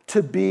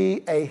to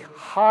be a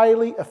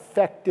highly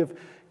effective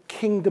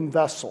kingdom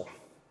vessel.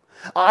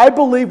 I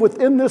believe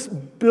within this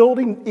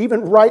building,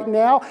 even right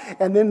now,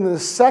 and then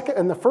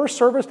in the first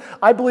service,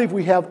 I believe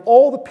we have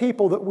all the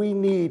people that we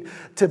need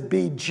to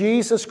be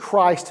Jesus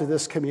Christ to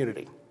this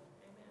community.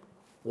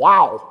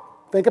 Wow.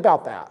 Think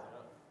about that.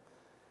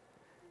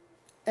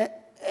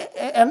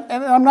 And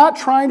I'm not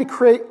trying to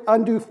create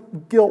undue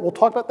guilt. We'll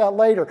talk about that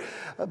later.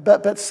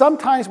 But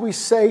sometimes we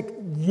say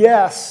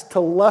yes to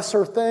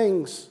lesser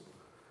things.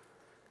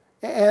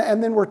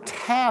 And then we're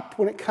tapped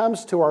when it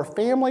comes to our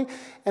family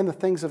and the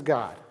things of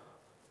God.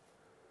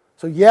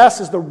 So yes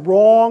is the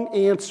wrong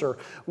answer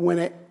when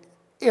it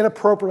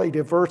inappropriately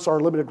diverts our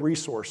limited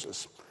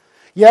resources.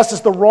 Yes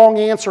is the wrong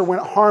answer when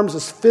it harms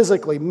us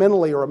physically,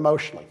 mentally, or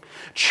emotionally.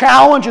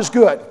 Challenge is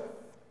good.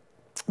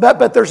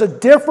 But there's a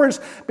difference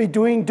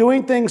between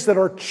doing things that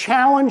are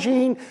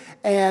challenging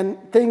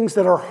and things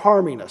that are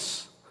harming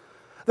us.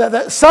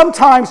 That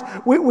sometimes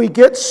we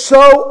get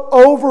so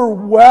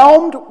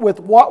overwhelmed with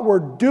what we're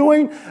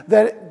doing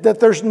that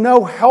there's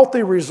no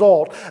healthy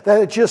result,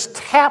 that it just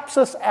taps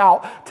us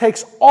out,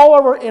 takes all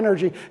of our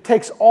energy,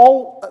 takes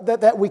all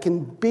that we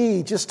can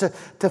be just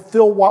to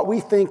fill what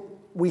we think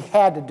we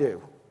had to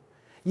do.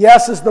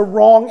 Yes is the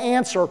wrong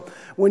answer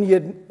when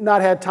you've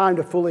not had time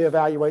to fully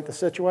evaluate the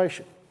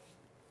situation.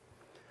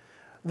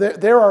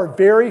 There are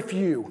very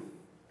few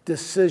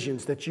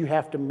decisions that you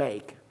have to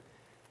make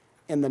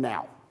in the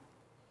now.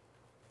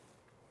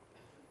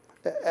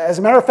 As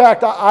a matter of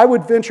fact, I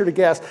would venture to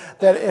guess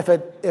that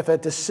if a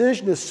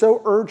decision is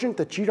so urgent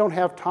that you don't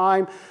have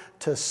time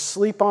to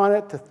sleep on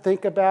it, to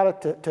think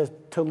about it,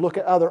 to look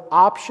at other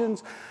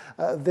options,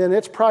 then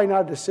it's probably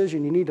not a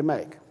decision you need to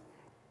make.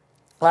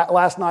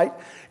 Last night,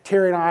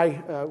 Terry and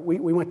I,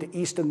 we went to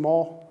Easton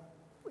Mall,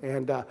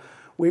 and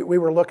we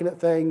were looking at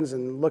things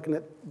and looking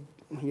at,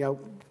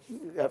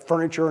 at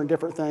furniture and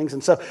different things.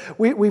 And so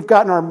we've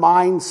got in our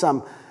mind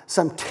some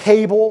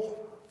table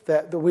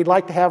that we'd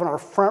like to have in our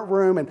front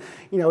room, and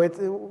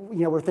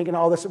we're thinking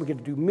all this, we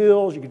could do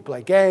meals, you could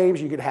play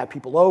games, you could have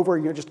people over,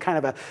 just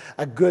kind of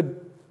a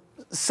good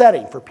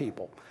setting for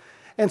people.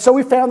 And so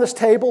we found this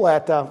table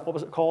at what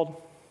was it called?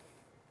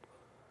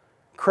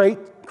 Crate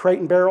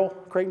and Barrel.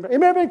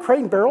 Remember Crate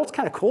and Barrel? It's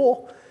kind of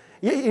cool.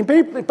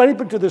 Anybody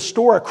been to the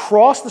store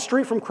across the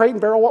street from Crate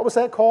and Barrel? What was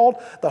that called?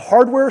 The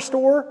hardware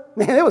store?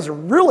 Man, it was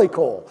really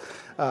cool,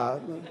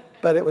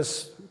 but it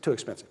was too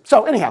expensive.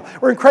 So anyhow,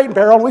 we're in Crate and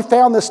Barrel, and we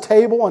found this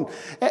table,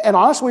 and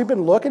honestly, we've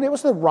been looking. It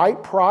was the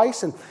right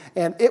price, and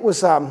it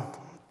was in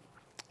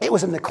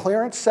the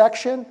clearance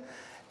section.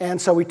 And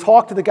so we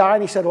talked to the guy,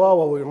 and he said,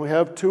 well, we only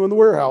have 2 in the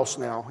warehouse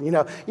now. You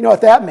know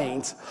what that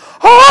means.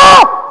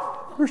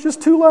 Ah! There's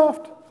just 2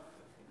 left.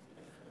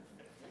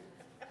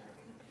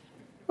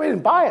 We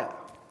didn't buy it.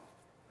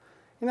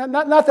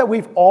 Not that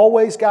we've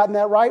always gotten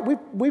that right.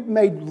 We've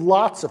made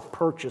lots of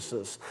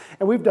purchases,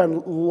 and we've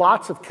done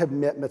lots of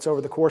commitments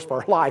over the course of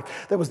our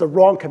life that was the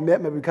wrong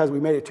commitment because we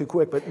made it too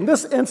quick. But in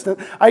this instant,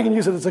 I can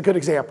use it as a good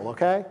example,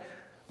 okay?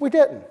 We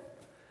didn't.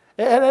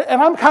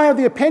 And I'm kind of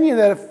the opinion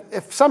that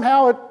if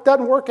somehow it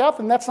doesn't work out,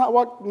 then that's not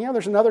what,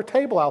 there's another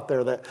table out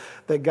there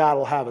that God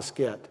will have us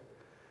get.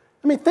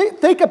 I mean,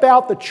 think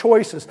about the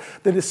choices,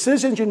 the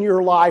decisions in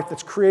your life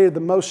that's created the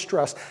most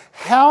stress.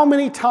 How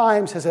many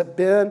times has it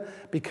been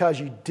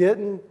because you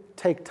didn't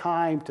take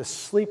time to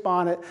sleep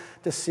on it,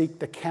 to seek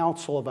the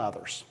counsel of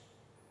others?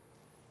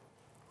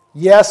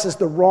 Yes is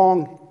the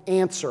wrong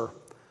answer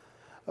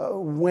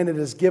when it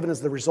is given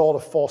as the result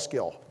of false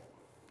guilt.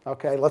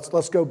 Okay,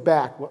 let's go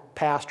back what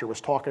Pastor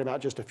was talking about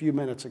just a few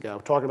minutes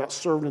ago, talking about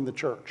serving in the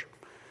church.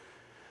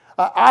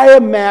 I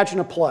imagine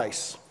a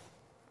place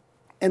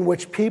in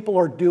which people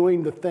are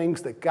doing the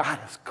things that God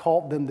has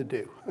called them to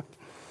do.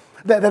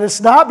 That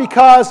it's not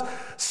because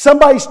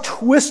somebody's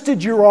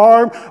twisted your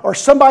arm or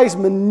somebody's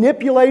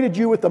manipulated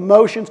you with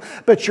emotions,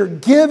 but you're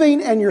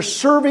giving and you're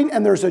serving,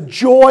 and there's a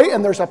joy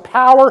and there's a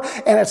power,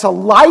 and it's a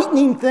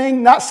lightning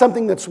thing, not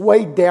something that's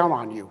weighed down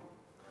on you.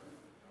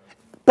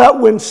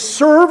 But when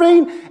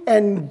serving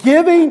and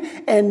giving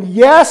and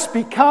yes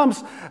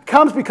comes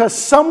because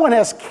someone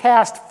has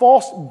cast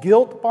false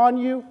guilt upon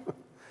you,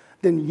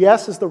 then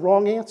yes is the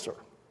wrong answer.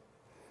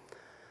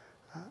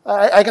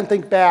 I can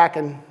think back,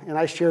 and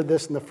I shared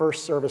this in the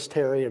first service,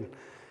 Terry, and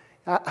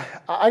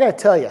I got to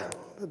tell you,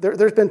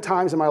 there's been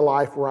times in my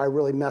life where I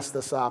really messed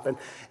this up. And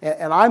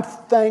I'm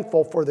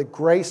thankful for the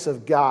grace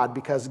of God,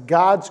 because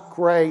God's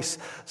grace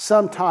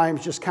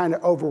sometimes just kind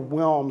of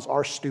overwhelms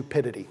our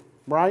stupidity,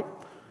 right?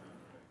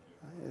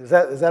 Is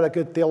that a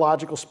good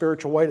theological,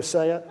 spiritual way to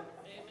say it?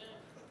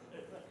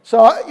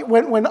 So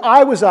when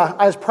I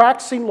was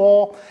practicing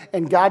law,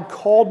 and God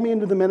called me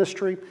into the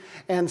ministry,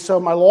 and so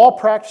my law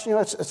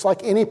practice, it's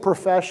like any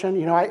profession,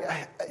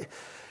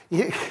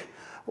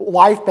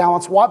 life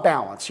balance, what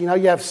balance? You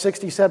have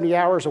 60, 70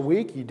 hours a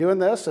week, you doing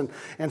this, and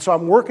so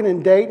I'm working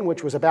in Dayton,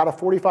 which was about a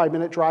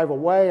 45-minute drive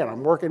away, and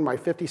I'm working my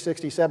 50,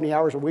 60, 70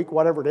 hours a week,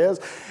 whatever it is,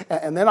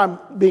 and then I'm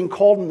being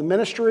called in the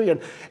ministry,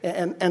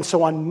 and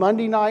so on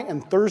Monday night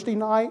and Thursday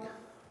night,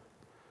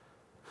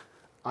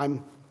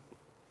 I'm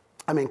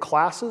in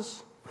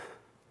classes,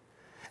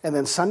 and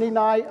then Sunday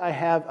night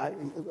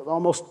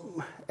almost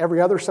every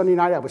other Sunday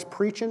night I was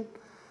preaching,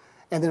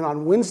 and then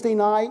on Wednesday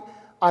night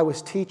I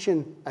was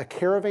teaching a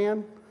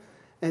caravan,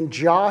 and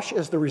Josh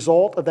is the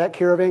result of that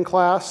caravan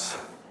class.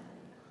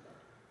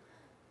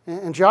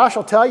 And Josh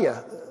will tell you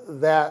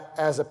that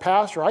as a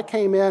pastor, I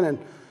came in and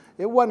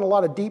it wasn't a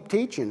lot of deep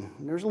teaching.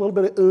 There's a little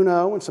bit of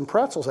Uno and some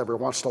pretzels every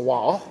once in a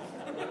while.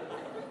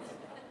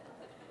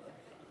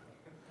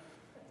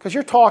 Because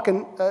you're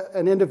talking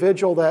an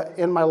individual that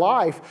in my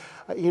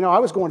life, I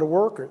was going to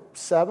work at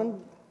 7,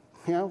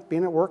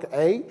 being at work at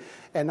 8,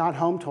 and not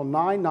home till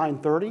 9,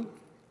 9:30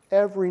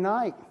 every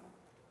night.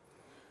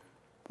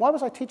 Why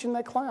was I teaching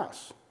that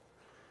class?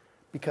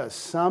 Because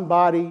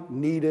somebody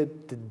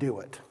needed to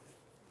do it.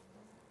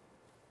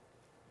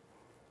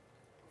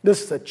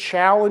 This is a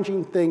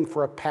challenging thing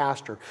for a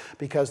pastor,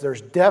 because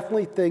there's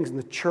definitely things in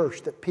the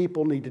church that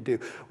people need to do.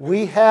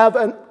 We have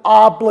an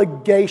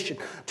obligation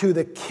to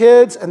the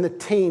kids and the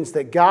teens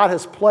that God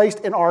has placed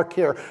in our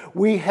care.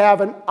 We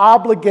have an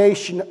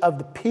obligation of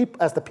the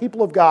people, as the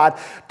people of God,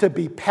 to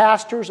be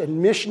pastors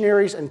and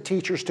missionaries and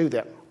teachers to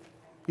them.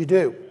 You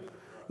do.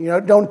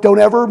 Don't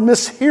ever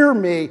mishear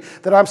me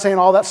that I'm saying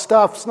all that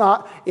stuff's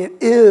not. It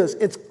is.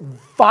 It's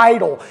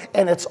vital,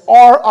 and it's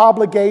our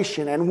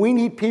obligation, and we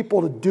need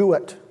people to do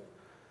it.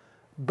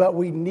 But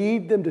we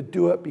need them to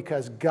do it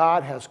because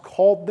God has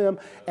called them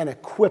and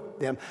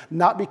equipped them,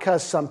 not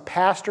because some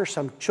pastor,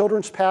 some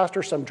children's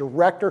pastor, some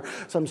director,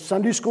 some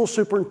Sunday school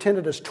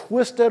superintendent has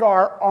twisted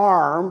our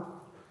arm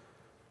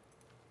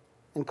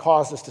and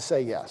caused us to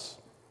say yes.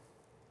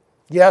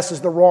 Yes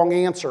is the wrong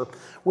answer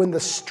when the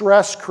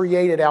stress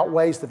created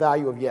outweighs the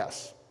value of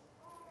yes.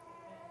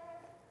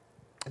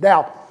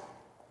 Now,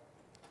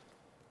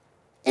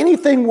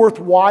 anything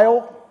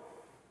worthwhile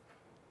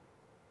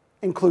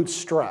includes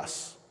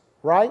stress,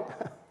 right?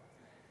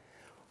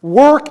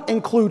 Work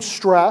includes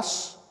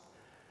stress.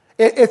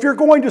 If you're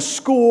going to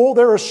school,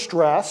 there is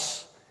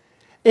stress.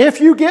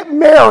 If you get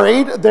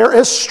married, there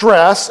is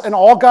stress, and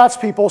all God's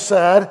people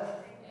said,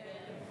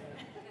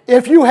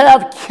 if you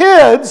have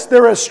kids,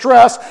 there is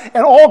stress,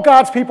 and all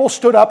God's people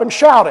stood up and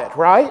shouted,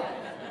 right?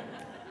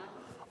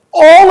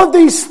 All of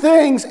these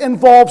things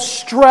involve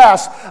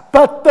stress,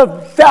 but the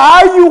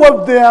value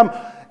of them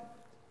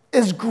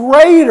is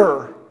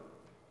greater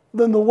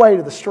than the weight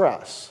of the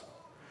stress.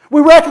 We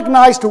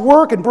recognize to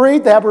work and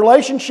breathe, to have a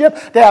relationship,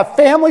 to have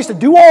families, to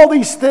do all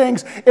these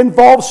things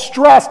involves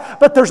stress,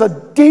 but there's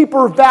a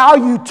deeper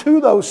value to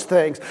those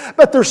things.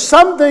 But there's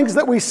some things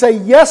that we say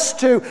yes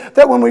to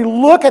that when we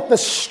look at the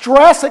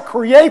stress it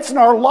creates in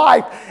our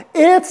life,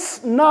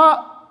 it's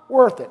not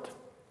worth it.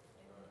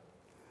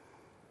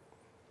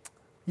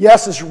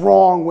 Yes is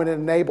wrong when it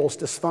enables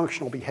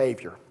dysfunctional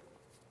behavior.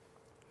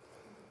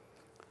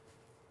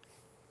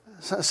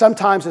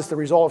 Sometimes it's the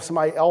result of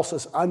somebody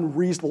else's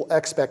unreasonable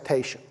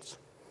expectations.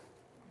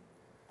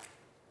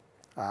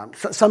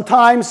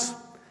 Sometimes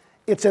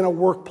it's in a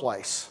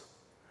workplace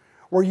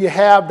where you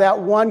have that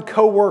one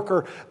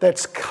coworker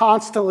that's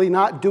constantly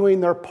not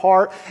doing their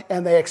part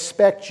and they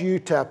expect you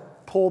to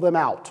pull them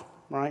out.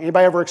 Right?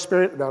 Anybody ever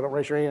experienced? No, don't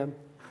raise your hand.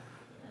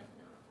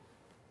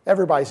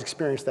 Everybody's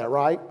experienced that,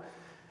 right?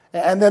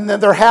 And then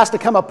there has to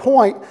come a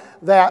point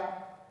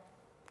that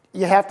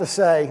you have to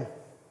say,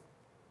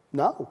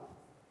 no.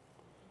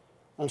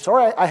 I'm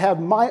sorry, I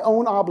have my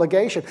own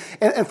obligation.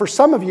 And for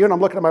some of you, and I'm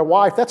looking at my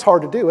wife, that's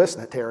hard to do,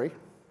 isn't it, Terry?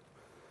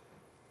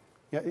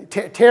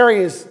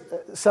 Terry is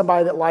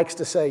somebody that likes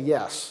to say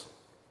yes.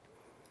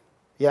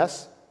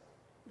 Yes?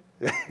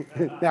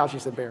 Now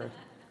she's embarrassed.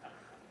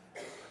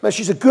 But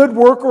she's a good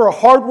worker, a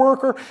hard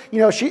worker.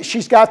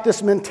 She's got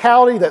this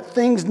mentality that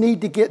things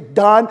need to get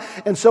done.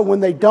 And so when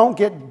they don't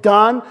get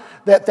done,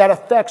 that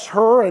affects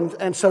her.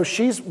 And so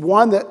she's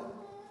one that...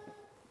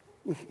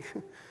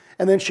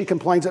 And then she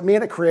complains at me,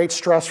 and it creates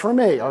stress for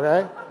me,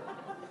 okay?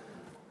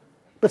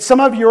 But some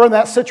of you are in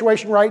that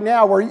situation right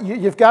now where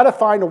you've got to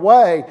find a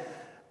way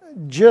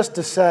just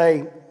to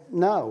say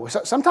no.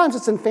 Sometimes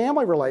it's in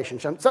family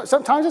relationships.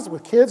 Sometimes it's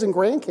with kids and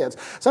grandkids.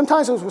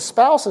 Sometimes it's with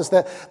spouses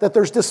that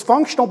there's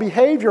dysfunctional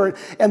behavior,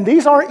 and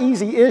these aren't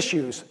easy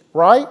issues,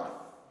 right?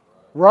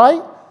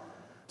 Right?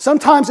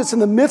 Sometimes it's in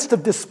the midst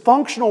of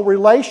dysfunctional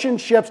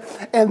relationships,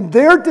 and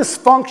their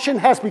dysfunction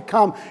has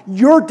become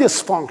your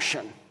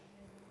dysfunction.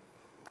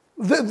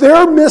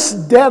 Their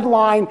missed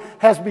deadline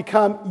has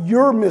become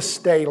your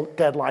missed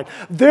deadline.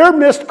 Their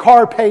missed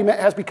car payment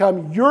has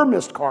become your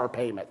missed car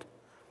payment.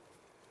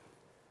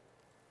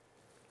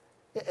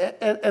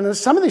 And in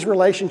some of these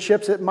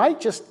relationships, it might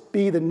just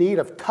be the need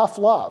of tough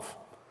love.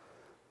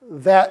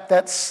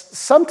 That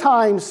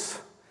sometimes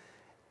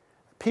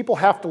people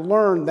have to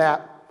learn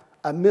that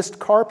a missed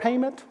car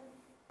payment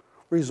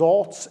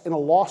results in a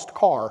lost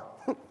car.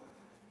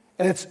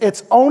 And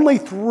it's only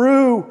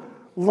through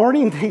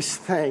learning these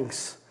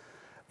things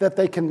that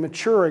they can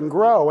mature and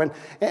grow.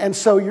 And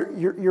so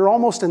you're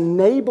almost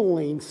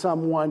enabling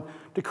someone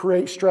to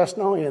create stress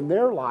not only in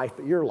their life,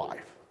 but your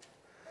life.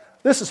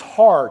 This is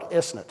hard,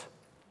 isn't it?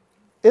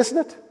 Isn't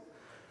it?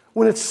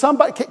 When it's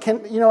somebody,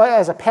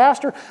 as a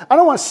pastor, I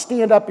don't want to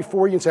stand up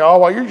before you and say, oh,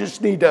 well, you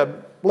just need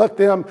to let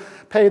them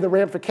pay the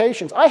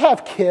ramifications. I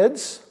have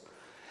kids,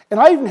 and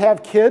I even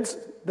have kids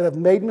that have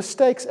made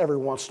mistakes every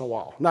once in a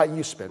while. Not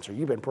you, Spencer.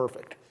 You've been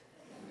perfect.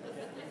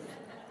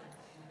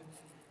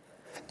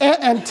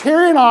 And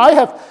Terry and I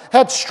have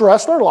had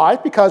stress in our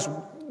life because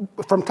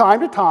from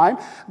time to time,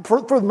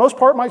 for the most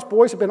part, my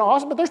boys have been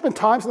awesome, but there's been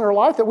times in their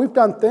life that we've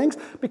done things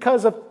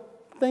because of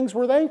things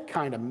where they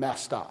kind of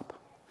messed up.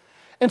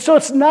 And so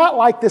it's not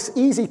like this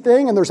easy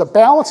thing, and there's a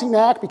balancing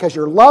act because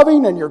you're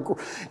loving and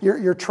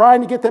you're trying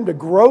to get them to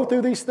grow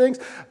through these things,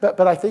 but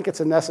I think it's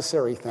a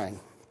necessary thing.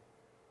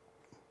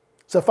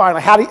 So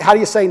finally, how do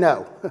you say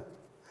no?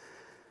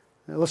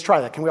 Let's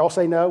try that. Can we all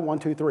say no? 1,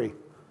 2, 3. No.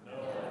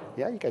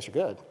 Yeah, you guys are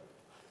good.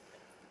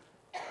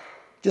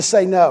 Just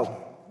say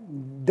no.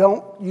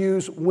 Don't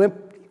use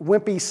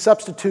wimpy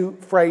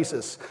substitute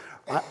phrases.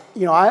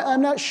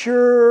 I'm not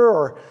sure,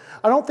 or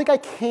I don't think I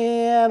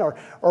can,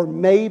 or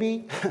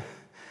maybe.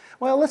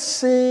 Well, let's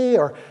see,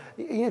 or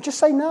just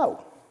say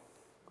no.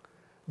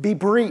 Be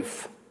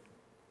brief.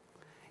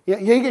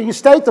 You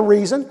state the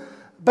reason,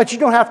 but you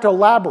don't have to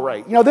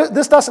elaborate.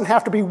 This doesn't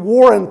have to be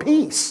War and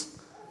Peace.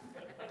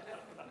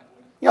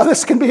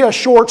 This can be a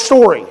short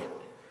story.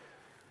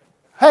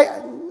 Hey,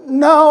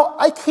 no,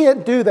 I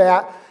can't do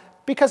that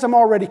because I'm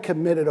already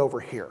committed over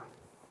here.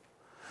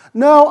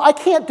 No, I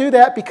can't do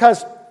that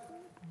because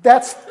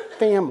that's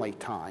family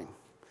time,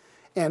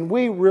 and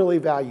we really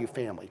value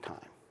family time.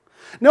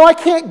 No, I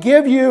can't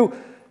give you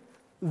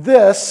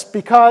this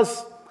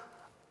because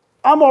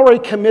I'm already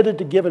committed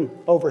to giving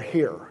over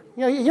here.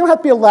 You don't have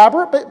to be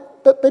elaborate,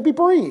 but be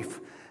brief.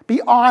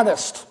 Be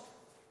honest.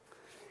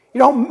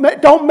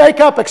 Don't make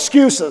up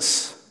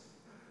excuses.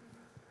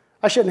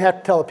 I shouldn't have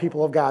to tell the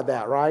people of God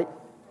that, right?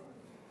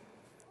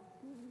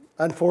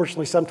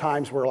 Unfortunately,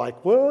 sometimes we're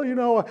like,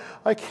 well,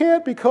 I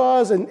can't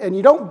because, and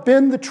you don't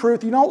bend the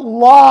truth, you don't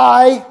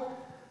lie,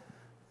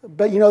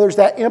 but there's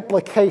that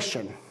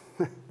implication.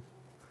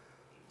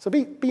 So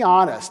be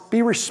honest,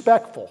 be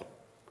respectful,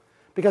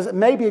 because it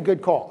may be a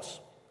good cause.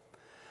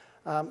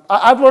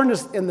 I've learned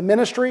this in the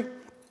ministry.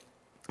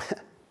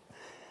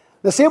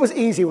 Now, see, it was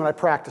easy when I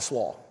practiced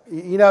law.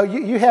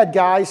 You had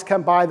guys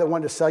come by that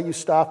wanted to sell you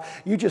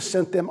stuff. You just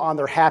sent them on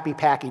their happy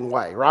packing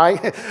way,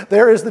 right?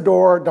 There is the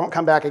door. Don't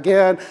come back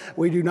again.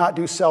 We do not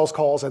do sales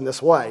calls in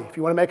this way. If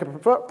you want to make an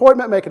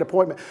appointment, make an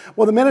appointment.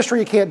 Well, the ministry,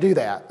 you can't do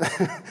that.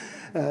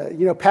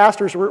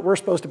 Pastors, we're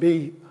supposed to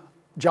be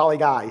jolly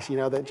guys,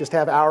 that just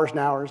have hours and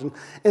hours.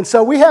 And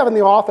so we have in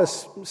the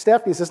office,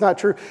 Stephanie says it's not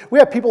true, we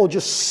have people who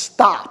just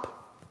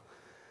stop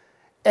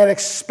and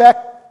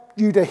expect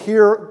you to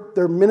hear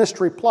their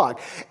ministry plug.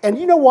 And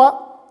you know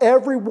what?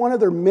 Every one of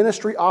their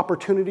ministry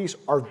opportunities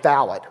are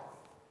valid.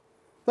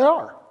 They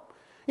are.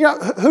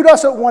 Who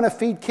doesn't want to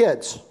feed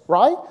kids,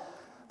 right?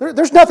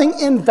 There's nothing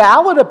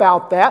invalid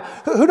about that.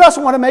 Who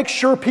doesn't want to make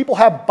sure people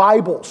have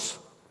Bibles?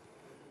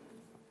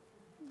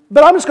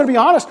 But I'm just going to be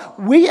honest.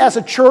 We as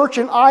a church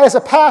and I as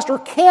a pastor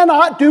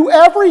cannot do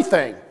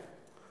everything.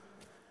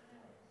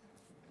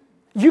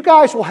 You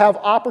guys will have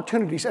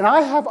opportunities, and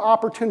I have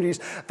opportunities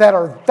that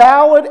are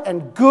valid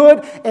and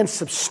good and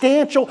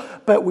substantial,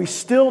 but we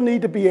still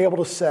need to be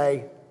able to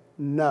say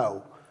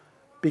no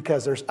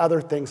because there's other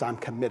things I'm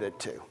committed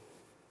to.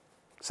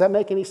 Does that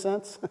make any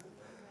sense?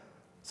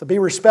 So be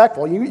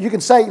respectful. You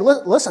can say,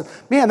 listen,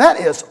 man, that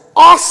is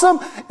awesome,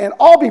 and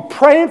I'll be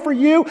praying for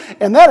you,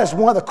 and that is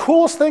one of the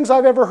coolest things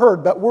I've ever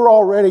heard, but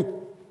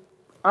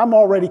I'm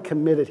already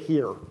committed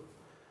here.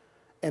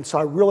 And so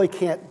I really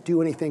can't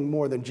do anything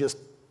more than just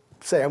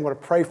say, I'm going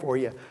to pray for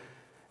you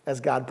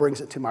as God brings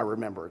it to my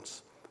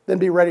remembrance. Then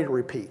be ready to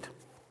repeat.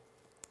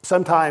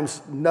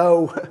 Sometimes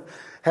no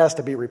has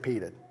to be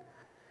repeated.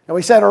 And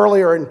we said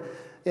earlier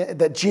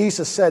that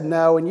Jesus said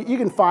no, and you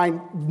can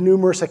find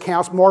numerous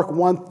accounts. Mark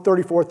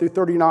 1:34 through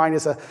 39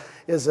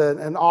 is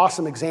an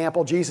awesome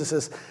example. Jesus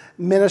is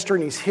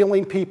ministering, he's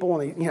healing people,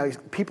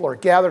 and people are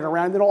gathered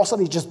around, and then all of a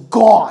sudden he's just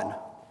gone.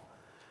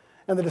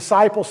 And the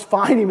disciples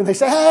find him and they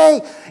say,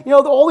 hey,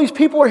 all these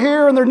people are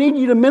here and they're needing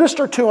you to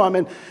minister to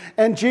them.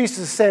 And Jesus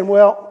is saying,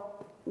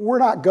 well, we're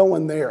not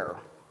going there.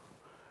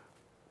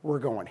 We're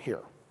going here.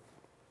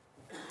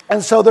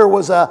 And so there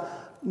was a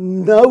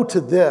no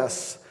to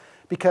this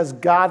because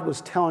God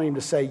was telling him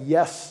to say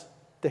yes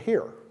to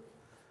here.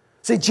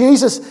 See,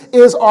 Jesus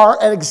is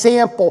our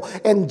example,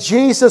 and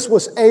Jesus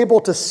was able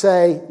to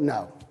say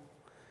no.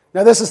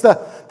 Now, this is the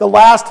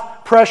last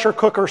pressure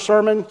cooker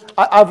sermon.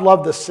 I've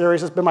loved this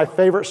series. It's been my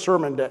favorite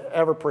sermon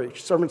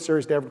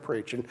series to ever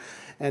preach.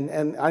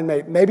 And I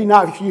maybe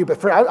not for you,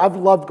 but I've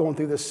loved going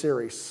through this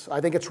series.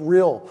 I think it's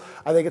real.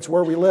 I think it's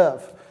where we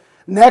live.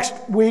 Next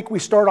week, we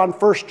start on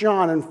 1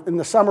 John, and in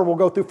the summer, we'll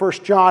go through 1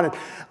 John. And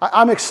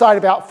I'm excited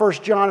about 1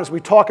 John as we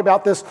talk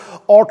about this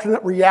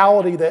alternate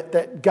reality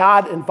that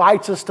God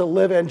invites us to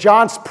live in.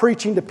 John's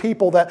preaching to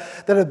people that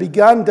have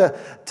begun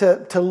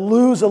to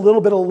lose a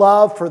little bit of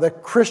love for the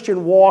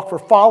Christian walk, for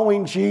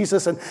following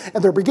Jesus, and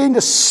they're beginning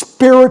to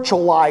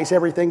spiritualize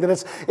everything, that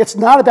it's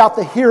not about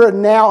the here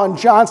and now. And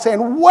John's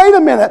saying, wait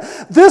a minute,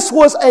 this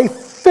was a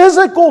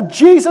physical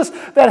Jesus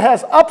that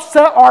has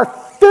upset our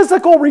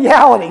physical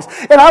realities.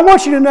 And I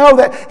want you to know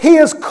that He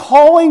is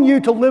calling you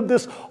to live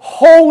this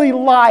holy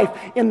life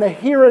in the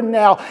here and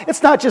now.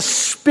 It's not just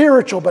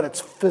spiritual, but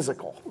it's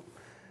physical.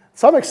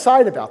 So I'm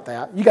excited about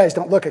that. You guys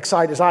don't look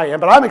excited as I am,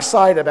 but I'm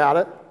excited about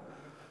it.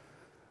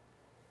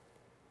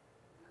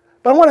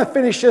 But I want to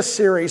finish this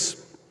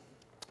series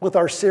with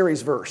our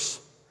series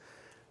verse.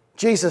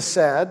 Jesus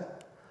said,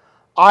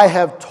 I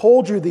have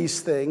told you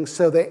these things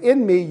so that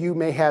in me you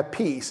may have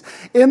peace.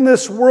 In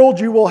this world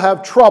you will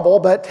have trouble,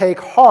 but take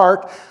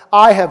heart,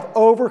 I have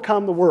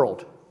overcome the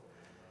world.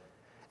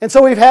 And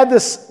so we've had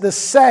this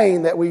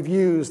saying that we've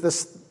used,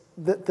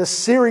 this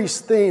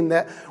series theme,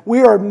 that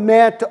we are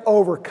meant to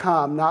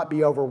overcome, not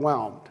be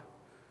overwhelmed.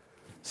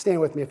 Stand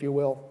with me if you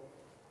will.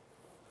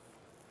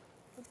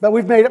 But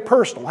we've made it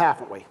personal,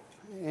 haven't we?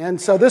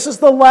 And so this is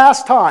the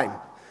last time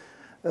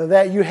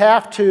that you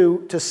have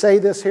to say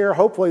this here.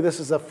 Hopefully this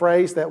is a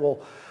phrase that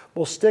will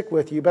stick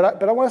with you.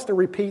 But I want us to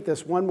repeat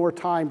this one more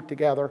time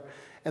together,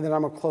 and then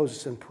I'm going to close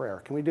this in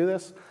prayer. Can we do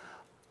this?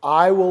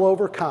 I will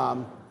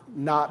overcome,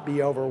 not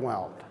be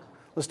overwhelmed.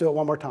 Let's do it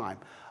one more time.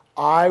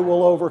 I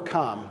will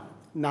overcome,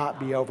 not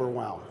be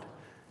overwhelmed.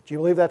 Do you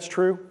believe that's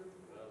true?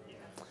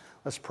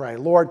 Let's pray.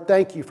 Lord,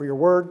 thank you for your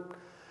word.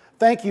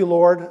 Thank you,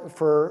 Lord,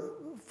 for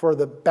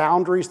the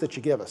boundaries that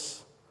you give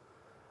us,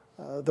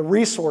 the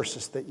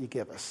resources that you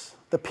give us,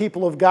 the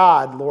people of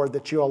God, Lord,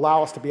 that you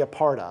allow us to be a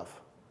part of.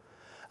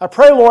 I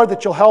pray, Lord,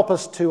 that you'll help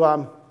us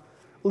to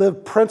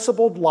live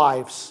principled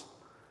lives.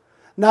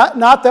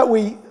 Not that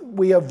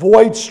we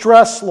avoid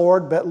stress,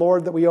 Lord, but,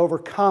 Lord, that we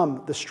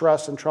overcome the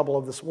stress and trouble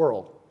of this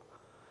world.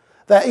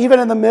 That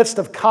even in the midst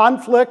of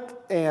conflict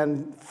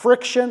and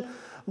friction,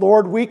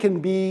 Lord, we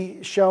can be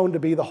shown to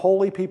be the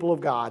holy people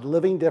of God,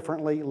 living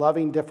differently,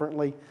 loving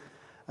differently,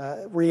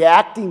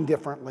 reacting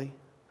differently.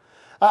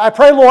 I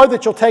pray, Lord,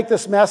 that you'll take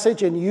this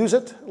message and use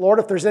it. Lord,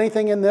 if there's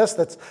anything in this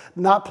that's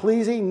not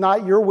pleasing,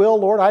 not your will,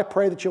 Lord, I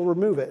pray that you'll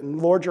remove it.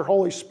 And Lord, your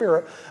Holy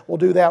Spirit will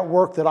do that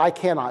work that I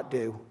cannot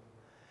do.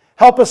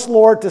 Help us,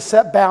 Lord, to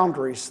set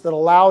boundaries that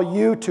allow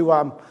you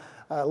to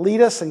lead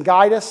us and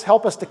guide us.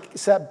 Help us to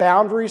set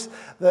boundaries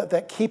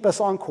that keep us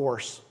on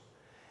course.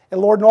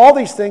 And Lord, in all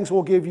these things,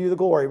 we'll give you the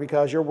glory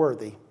because you're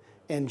worthy.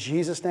 In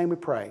Jesus' name we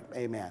pray.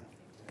 Amen.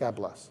 God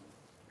bless.